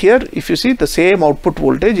 so here if you see, the same output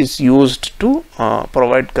voltage is used to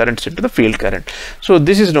provide currents into the field current. So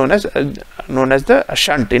this is known as the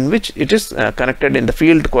shunt, in which it is connected in the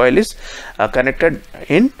field coil is connected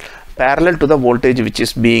in parallel to the voltage which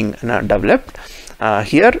is being developed,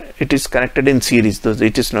 here it is connected in series, so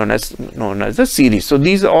it is known as the series. So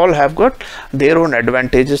these all have got their own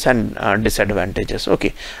advantages and disadvantages.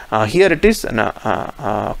 Okay, here it is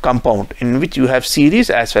a compound in which you have series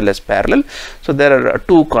as well as parallel. So there are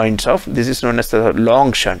two kinds of, this is known as the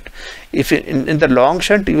long shunt. If in the long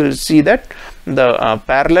shunt, you will see that the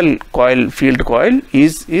parallel coil, field coil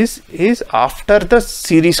is after the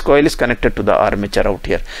series coil is connected to the armature. Out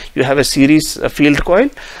here you have a series field coil,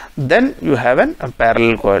 then you have a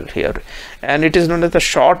parallel coil here, and it is known as the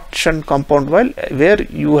short shunt compound coil, where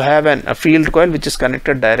you have a field coil which is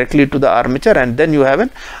connected directly to the armature, and then you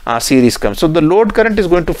have a series come. So the load current is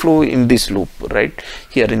going to flow in this loop, right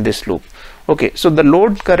here in this loop. Okay, so the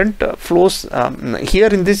load current flows here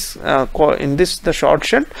in this the short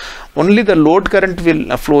shunt. Only the load current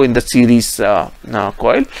will flow in the series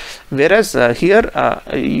coil, whereas here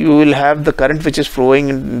you will have the current which is flowing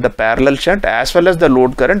in the parallel shunt as well as the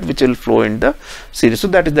load current which will flow in the series. So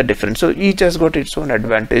that is the difference. So each has got its own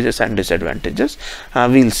advantages and disadvantages.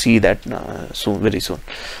 We'll see that very soon.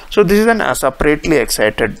 So this is a separately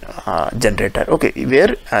excited generator. Okay,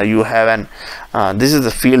 where you have this is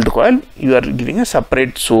the field coil. You are giving a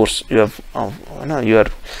separate source. You have you are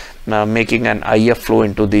making an IF flow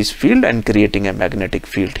into this field and creating a magnetic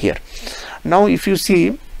field here. Now if you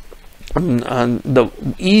see, the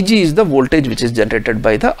EG is the voltage which is generated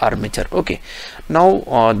by the armature. Okay,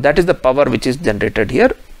 now that is the power which is generated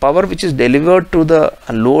here. Power which is delivered to the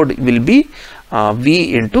load will be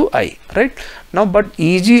V into I, right? Now but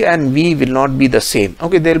EG and V will not be the same.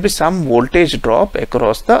 Okay, there will be some voltage drop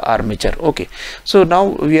across the armature. Okay, so now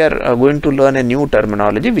we are going to learn a new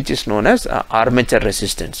terminology which is known as armature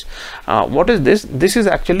resistance. What is this? This is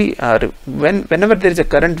actually whenever there is a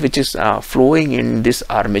current which is flowing in this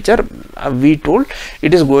armature, we told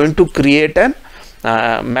it is going to create an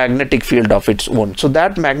magnetic field of its own. So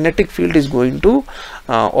that magnetic field is going to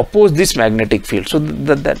oppose this magnetic field.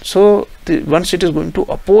 So once it is going to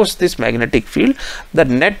oppose this magnetic field, the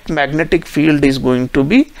net magnetic field is going to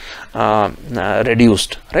be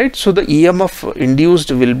reduced, right? So the EMF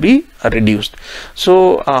induced will be reduced.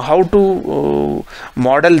 So how to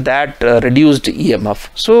model that reduced EMF?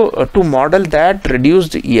 So to model that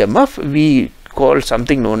reduced EMF, we call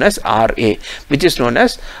something known as RA, which is known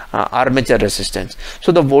as armature resistance.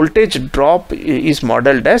 So the voltage drop is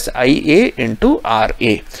modeled as IA into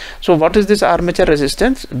RA. So what is this armature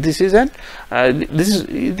resistance? This is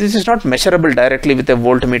this is not measurable directly with a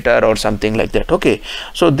voltmeter or something like that. Okay,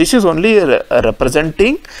 so this is only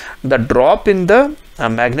representing the drop in the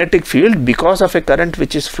magnetic field because of a current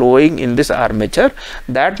which is flowing in this armature.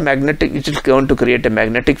 That magnetic, it is going to create a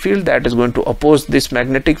magnetic field that is going to oppose this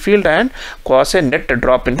magnetic field and cause a net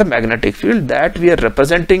drop in the magnetic field. That we are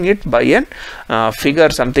representing it by a figure,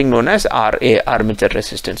 something known as RA, armature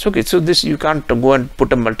resistance. Okay, so this you can't go and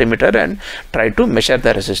put a multimeter and try to measure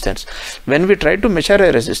the resistance. When we try to measure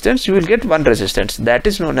a resistance, you will get one resistance that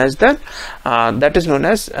is known as the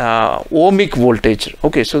ohmic voltage.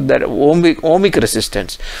 Okay, so that ohmic resistance.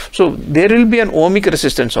 So there will be an ohmic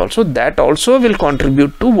resistance also, that also will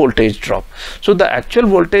contribute to voltage drop. So the actual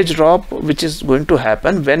voltage drop which is going to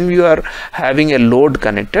happen when you are having a load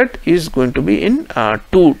connected is going to be in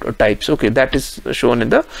two types. Okay, that is shown in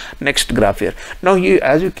the next graph here. Now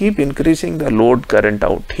as you keep increasing the load current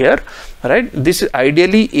out here, right, this is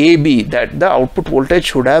ideally AB, that the output voltage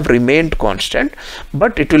should have remained constant,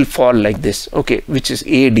 but it will fall like this. Okay, which is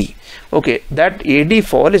AD. Okay, that AD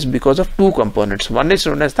fall is because of two components. One is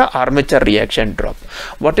known as the armature reaction drop.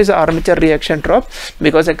 What is the armature reaction drop?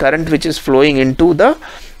 Because a current which is flowing into the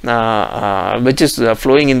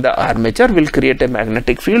flowing in the armature will create a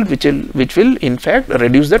magnetic field which will in fact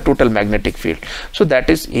reduce the total magnetic field. So that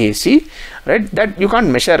is AC, right? That you can't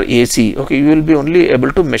measure AC. Okay, you will be only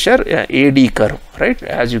able to measure AD curve, right,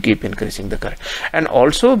 as you keep increasing the current. And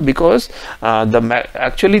also because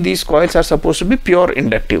actually these coils are supposed to be pure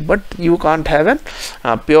inductive, but you can't have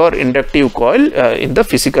a pure inductive coil in the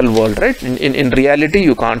physical world, right? In reality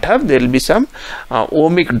you can't have. There will be some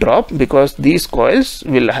ohmic drop because these coils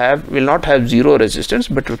will not have zero resistance,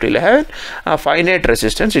 but it will have a finite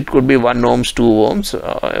resistance. It could be 1 ohms, 2 ohms,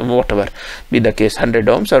 whatever be the case, 100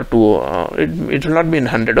 ohms or 2. It will not be in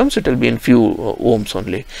 100 ohms. It will be in few ohms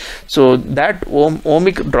only. So that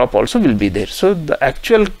ohmic drop also will be there. So the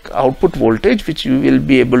actual output voltage which you will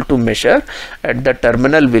be able to measure at the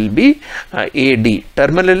terminal will be AD.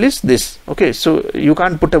 Terminal is this. Okay, so you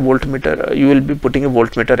can't put a voltmeter. You will be putting a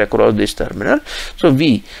voltmeter across this terminal. So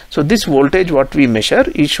V. So this voltage what we measure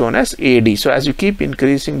is shown as AD. So as you keep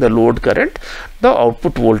increasing the load current, the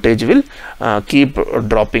output voltage will keep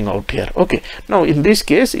dropping out here. Okay, now in this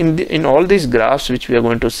case, in all these graphs which we are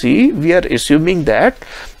going to see, we are assuming that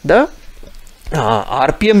the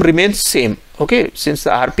RPM remains same. Okay, since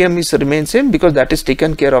the RPM is remains same, because that is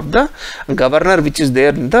taken care of the governor which is there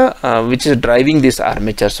in the which is driving this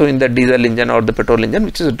armature. So in the diesel engine or the petrol engine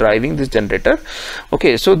which is driving this generator.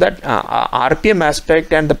 Okay, so that RPM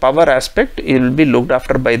aspect and the power aspect will be looked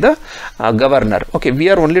after by the governor. Okay, we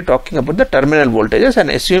are only talking about the terminal voltages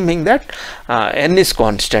and assuming that N is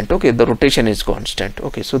constant. Okay, the rotation is constant.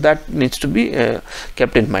 Okay, so that needs to be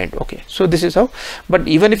kept in mind. Okay, so this is how. But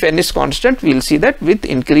even if N is constant, we will see that with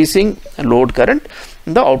increasing load current,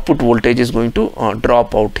 the output voltage is going to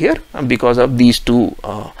drop out here because of these two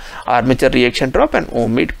armature reaction drop and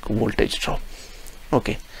ohmic voltage drop.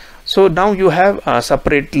 Okay, so now you have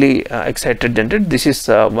separately excited generator. This is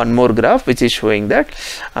one more graph which is showing that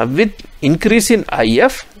with increase in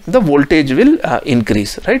IF, the voltage will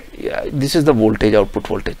increase, right? This is the voltage, output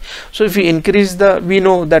voltage. So if we increase the, we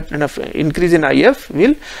know that increase in IF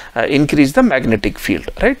will increase the magnetic field,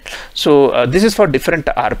 right? So this is for different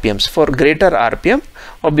RPMs. For greater RPM,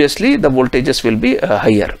 obviously the voltages will be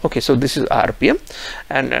higher. Okay, so this is RPM,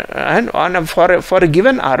 and for a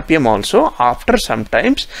given RPM also, after some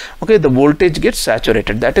times, okay, the voltage gets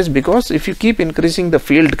saturated. That is because if you keep increasing the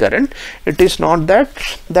field current, it is not that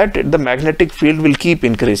the magnetic field will keep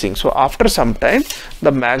increasing. So after some time,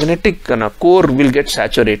 the magnetic core will get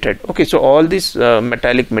saturated. Okay, so all these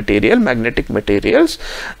magnetic materials,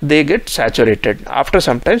 they get saturated after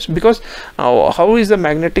some times, because how is the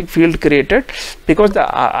magnetic field created? Because the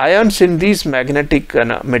ions in these magnetic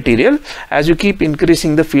material, as you keep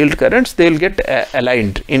increasing the field currents, they will get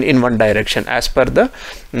aligned in one direction as per the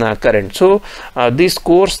current. So these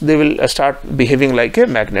cores, they will start behaving like a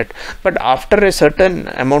magnet. But after a certain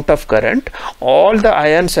amount of current, all the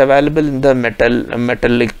ions available in the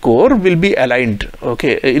metallic core will be aligned,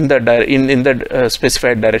 okay, in the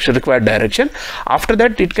specified direction, required direction. After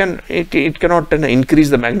that, it cannot increase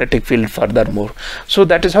the magnetic field furthermore. So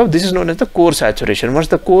that is how this is known as the core saturation. Once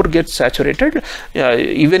the core gets saturated,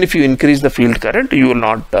 even if you increase the field current, you will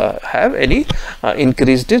not have any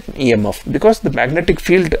increased in EMF, because the magnetic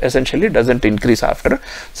field essentially doesn't increase after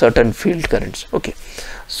certain field currents. Okay,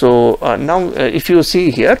 so now if you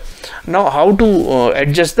see here, now how to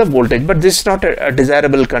adjust the voltage, but this is not a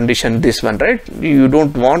desirable condition, this one, right? You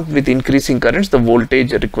don't want with increasing currents the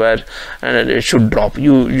voltage required should drop.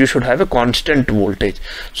 You should have a constant voltage.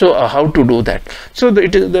 So how to do that? So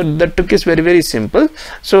the trick is very, very simple.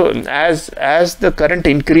 So as the current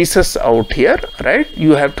increases out here, right,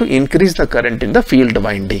 you have to increase the current in the field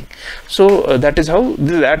winding. So that is how,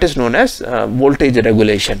 that is known as voltage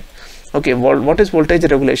regulation. Okay, what is voltage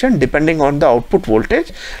regulation? Depending on the output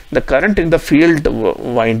voltage, the current in the field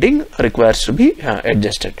winding requires to be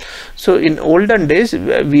adjusted. So in olden days,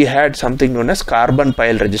 we had something known as carbon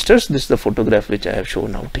pile resistors. This is the photograph which I have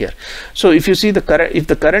shown out here. So if you see the current, if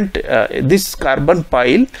the current, this carbon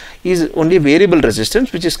pile is only variable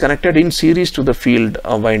resistance which is connected in series to the field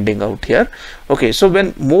winding out here. Okay, so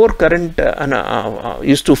when more current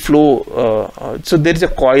used to flow, so there is a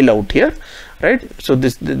coil out here, right? So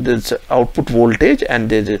this output voltage,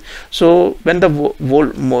 and so when the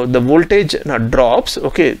voltage drops,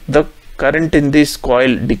 okay, the current in this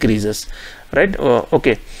coil decreases, right?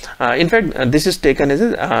 Okay, in fact, this is taken as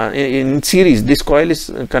in series. This coil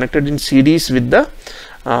is connected in series with the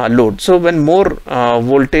load. So when more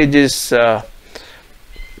voltage is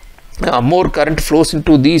more current flows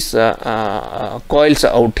into these coils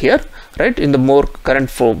out here, right? In the more current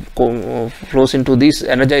flows into this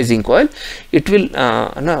energizing coil, it will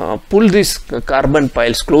pull these carbon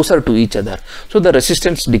piles closer to each other. So the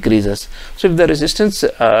resistance decreases. So if the resistance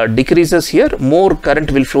decreases here, more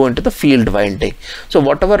current will flow into the field winding. So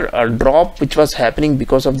whatever drop which was happening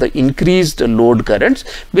because of the increased load currents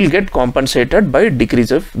will get compensated by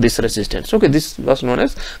decrease of this resistance. Okay, this was known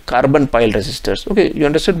as carbon pile resistors. Okay, you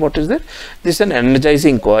understood what is there? This is an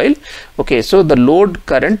energizing coil. Okay, so the load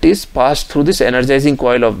current is passed through this energizing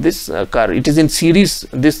coil of this car. It is in series,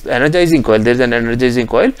 this energizing coil, there is an energizing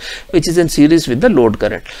coil which is in series with the load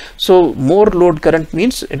current. So more load current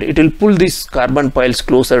means it will pull these carbon piles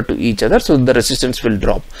closer to each other, so the resistance will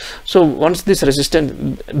drop. So once this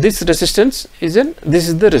resistance is in, this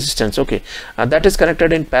is the resistance, okay, that is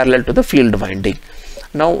connected in parallel to the field winding.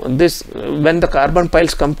 Now this, when the carbon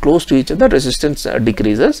piles come close to each other, resistance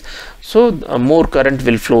decreases, so more current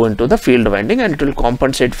will flow into the field winding, and it will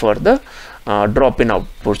compensate for the drop in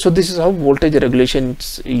output. So this is how voltage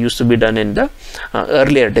regulations used to be done in the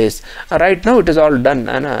earlier days. Right now it is all done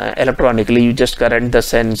electronically. You just current the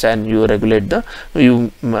sense and you regulate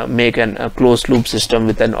you make a closed loop system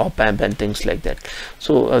with an op amp and things like that.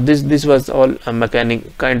 So this was all kind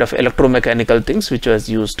of electromechanical things which was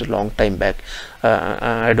used a long time back.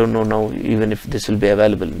 I don't know now even if this will be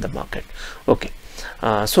available in the market. Okay.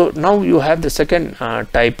 So now you have the second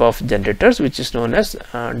type of generators, which is known as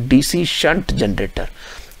DC shunt generator,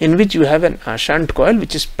 in which you have a shunt coil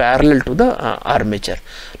which is parallel to the armature.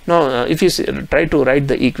 Now if you try to write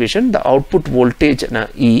the equation, the output voltage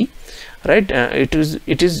E, right, it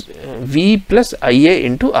is V plus IA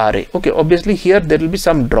into RA. Okay, obviously here there will be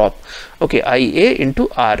some drop. Okay, IA into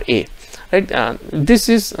RA. Right, this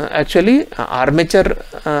is actually armature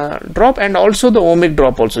drop and also the ohmic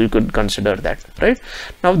drop also, you could consider that. Right,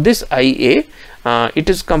 now this IA, it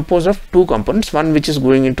is composed of two components, one which is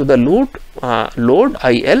going into the load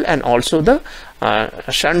IL, and also the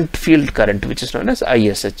shunt field current, which is known as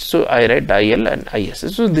ISH. So I write IL and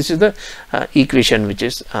ISH. So this is the equation which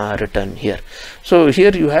is written here. So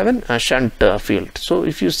here you have a shunt field. So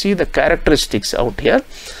if you see the characteristics out here,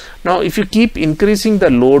 now if you keep increasing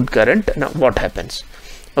the load current, now what happens?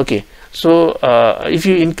 Okay, so if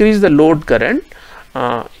you increase the load current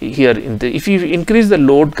here if you increase the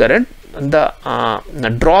load current, the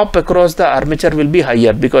drop across the armature will be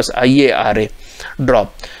higher because IA-RA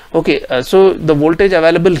drop. Okay, so the voltage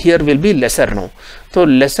available here will be lesser now. So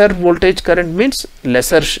lesser voltage current means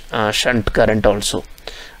lesser shunt current also.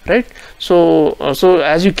 Right, so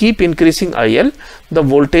as you keep increasing IL, the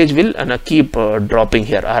voltage will keep dropping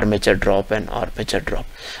here, armature drop and armature drop.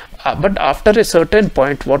 But after a certain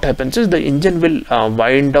point, what happens is the engine will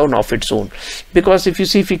wind down of its own, because if you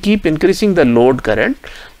keep increasing the load current,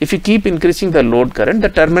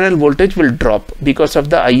 the terminal voltage will drop because of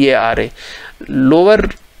the IA-RA. Lower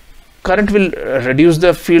current will reduce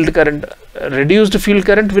the field current, reduced field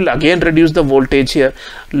current will again reduce the voltage here,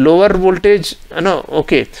 lower voltage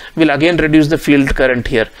will again reduce the field current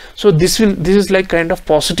here. So this is like kind of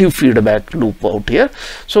positive feedback loop out here.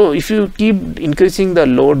 So if you keep increasing the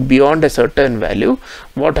load beyond a certain value,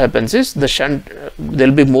 what happens is the shunt, there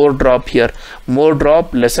will be more drop here, more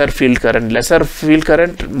drop, lesser field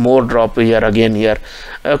current, more drop here, again here.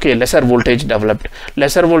 Okay, lesser voltage developed,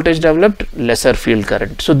 lesser field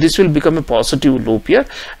current. So this will become a positive loop here,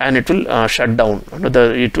 and it will shut down,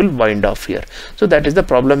 it will wind off here. So that is the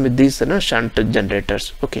problem with these shunt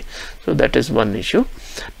generators. Okay, so that is one issue.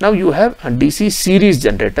 Now you have a DC series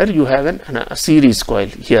generator. You have a series coil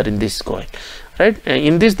here in this coil. Right,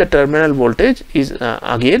 in this the terminal voltage is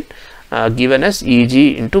again given as EG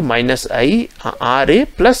into minus I RA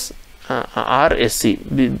plus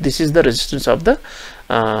RSC. This is the resistance of the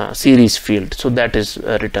series field. So that is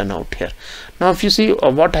written out here. Now if you see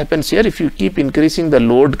what happens here, if you keep increasing the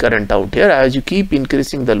load current out here, as you keep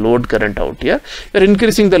increasing the load current out here, you are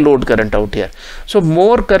increasing the load current out here. So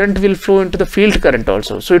more current will flow into the field current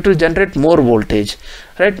also. So it will generate more voltage.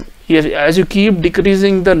 Right, as you keep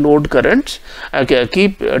decreasing the load currents,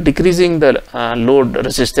 keep decreasing the load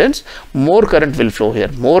resistance, more current will flow here.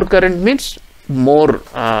 More current means more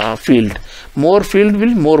field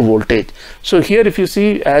will more voltage. So here if you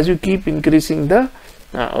see, as you keep increasing the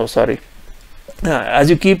as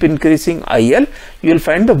you keep increasing IL, you will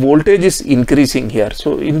find the voltage is increasing here.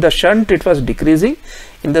 So in the shunt it was decreasing,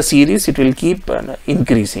 in the series it will keep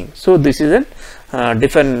increasing. So this is a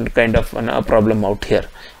different kind of problem out here.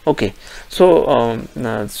 Okay, so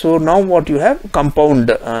so now what you have, compound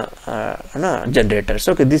generators.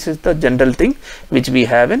 Okay, this is the general thing which we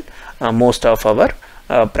have in most of our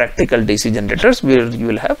practical DC generators, where you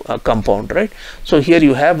will have a compound. Right, so here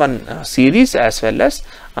you have one series as well as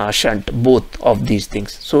shunt, both of these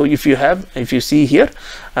things. So if you see here,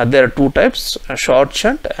 there are two types, a short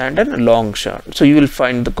shunt and a long shunt. So you will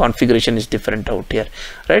find the configuration is different out here.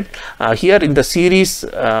 Right, here in the series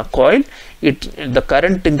coil, the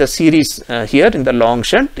current in the series here in the long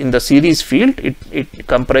shunt, in the series field, it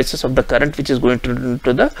comprises of the current which is going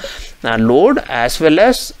to the load as well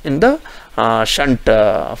as in the shunt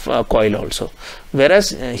coil also.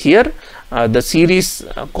 Whereas here the series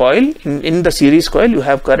coil, in the series coil you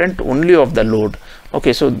have current only of the load.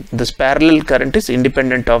 Okay, so this parallel current is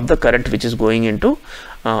independent of the current which is going into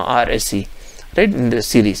RSC, right, in the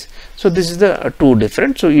series. So this is the two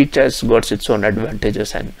different. So each has got its own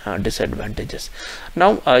advantages and disadvantages.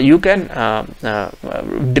 Now you can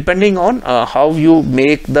depending on how you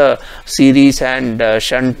make the series and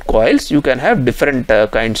shunt coils, you can have different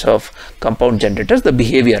kinds of compound generators, the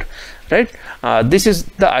behavior. Right, this is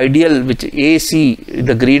the ideal, which AC,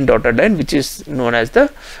 the green dotted line, which is known as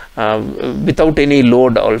the without any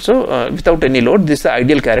load also. Without any load, this is the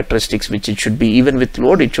ideal characteristics which it should be. Even with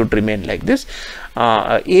load, it should remain like this.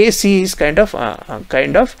 AC is kind of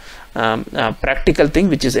practical thing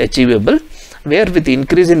which is achievable, where with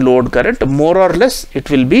increase in load current, more or less it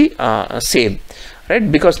will be same,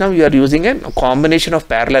 right? Because now you are using a combination of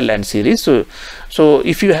parallel and series. So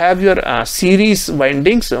if you have your series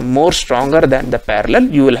windings more stronger than the parallel,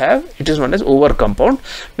 you will have, it is known as over compound,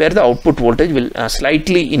 where the output voltage will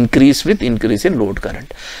slightly increase with increase in load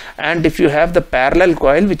current. And if you have the parallel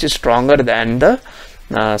coil which is stronger than the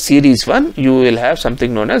series one, you will have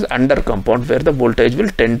something known as under compound, where the voltage will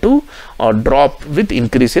tend to drop with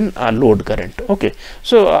increase in load current. Okay,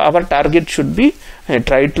 so our target should be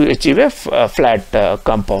try to achieve a flat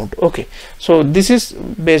compound. Okay, so this is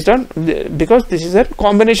based on because this is a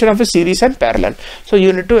combination of a series and parallel, so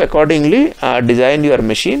you need to accordingly design your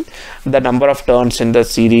machine. The number of turns in the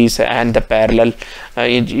series and the parallel,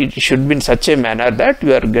 it should be in such a manner that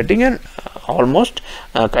you are getting an almost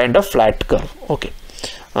kind of flat curve. Okay.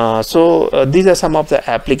 These are some of the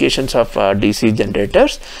applications of DC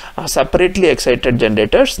generators. Separately excited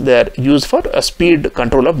generators, they are used for speed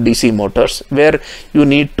control of DC motors, where you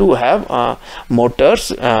need to have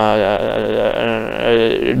motors,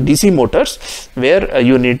 DC motors, where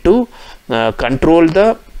you need to control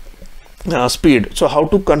the speed. So how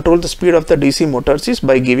to control the speed of the DC motors is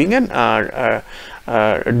by giving an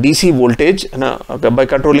DC voltage, by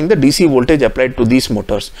controlling the DC voltage applied to these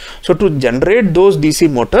motors. So to generate those DC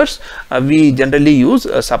motors, we generally use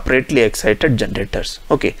separately excited generators.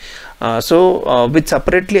 Okay. With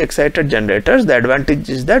separately excited generators, the advantage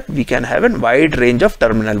is that we can have a wide range of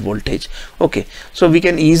terminal voltage. Okay, so we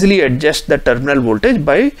can easily adjust the terminal voltage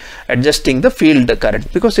by adjusting the field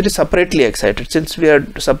current, because it is separately excited. Since we are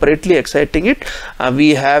separately exciting it,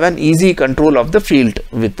 we have an easy control of the field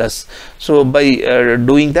with us. So by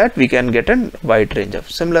doing that, we can get a wide range of.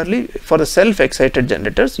 Similarly, for the self-excited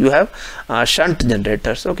generators, you have shunt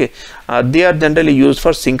generators. Okay, they are generally used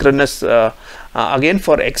for synchronous. Again,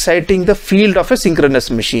 for exciting the field of a synchronous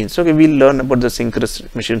machine. So we will learn about the synchronous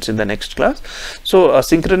machines in the next class. So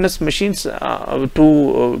synchronous machines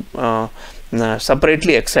to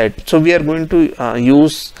separately excite. So we are going to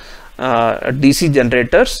use DC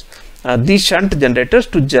generators, these shunt generators,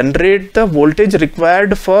 to generate the voltage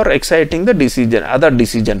required for exciting the other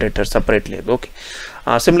DC generators separately. Okay.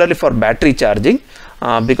 Similarly, for battery charging,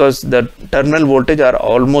 because the terminal voltage are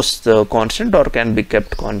almost constant or can be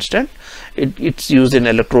kept constant, it's used in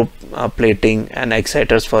electroplating and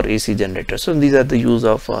exciters for AC generators. So these are the use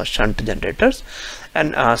of shunt generators.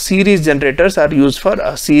 And series generators are used for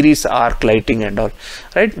series arc lighting and all,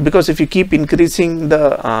 right? Because if you keep increasing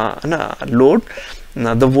the load,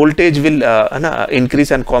 the voltage will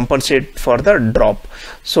increase and compensate for the drop.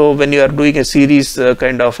 So when you are doing a series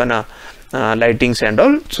kind of lightings and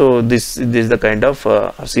all, so this is the kind of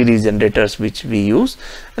series generators which we use.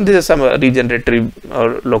 And these are some regenerative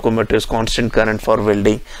locomotives, constant current for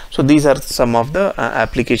welding. So these are some of the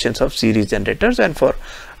applications of series generators. And for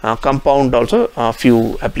compound also, a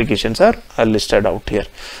few applications are listed out here.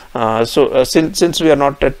 Since we are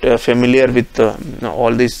not familiar with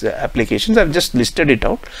all these applications, I've just listed it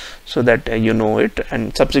out so that you know it,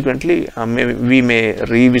 and subsequently we may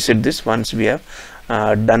revisit this once we have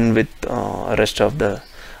done with rest of the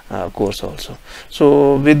course also.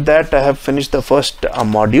 So with that, I have finished the first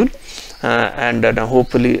module, and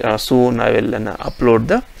hopefully soon I will upload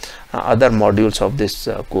the other modules of this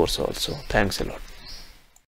course also. Thanks a lot.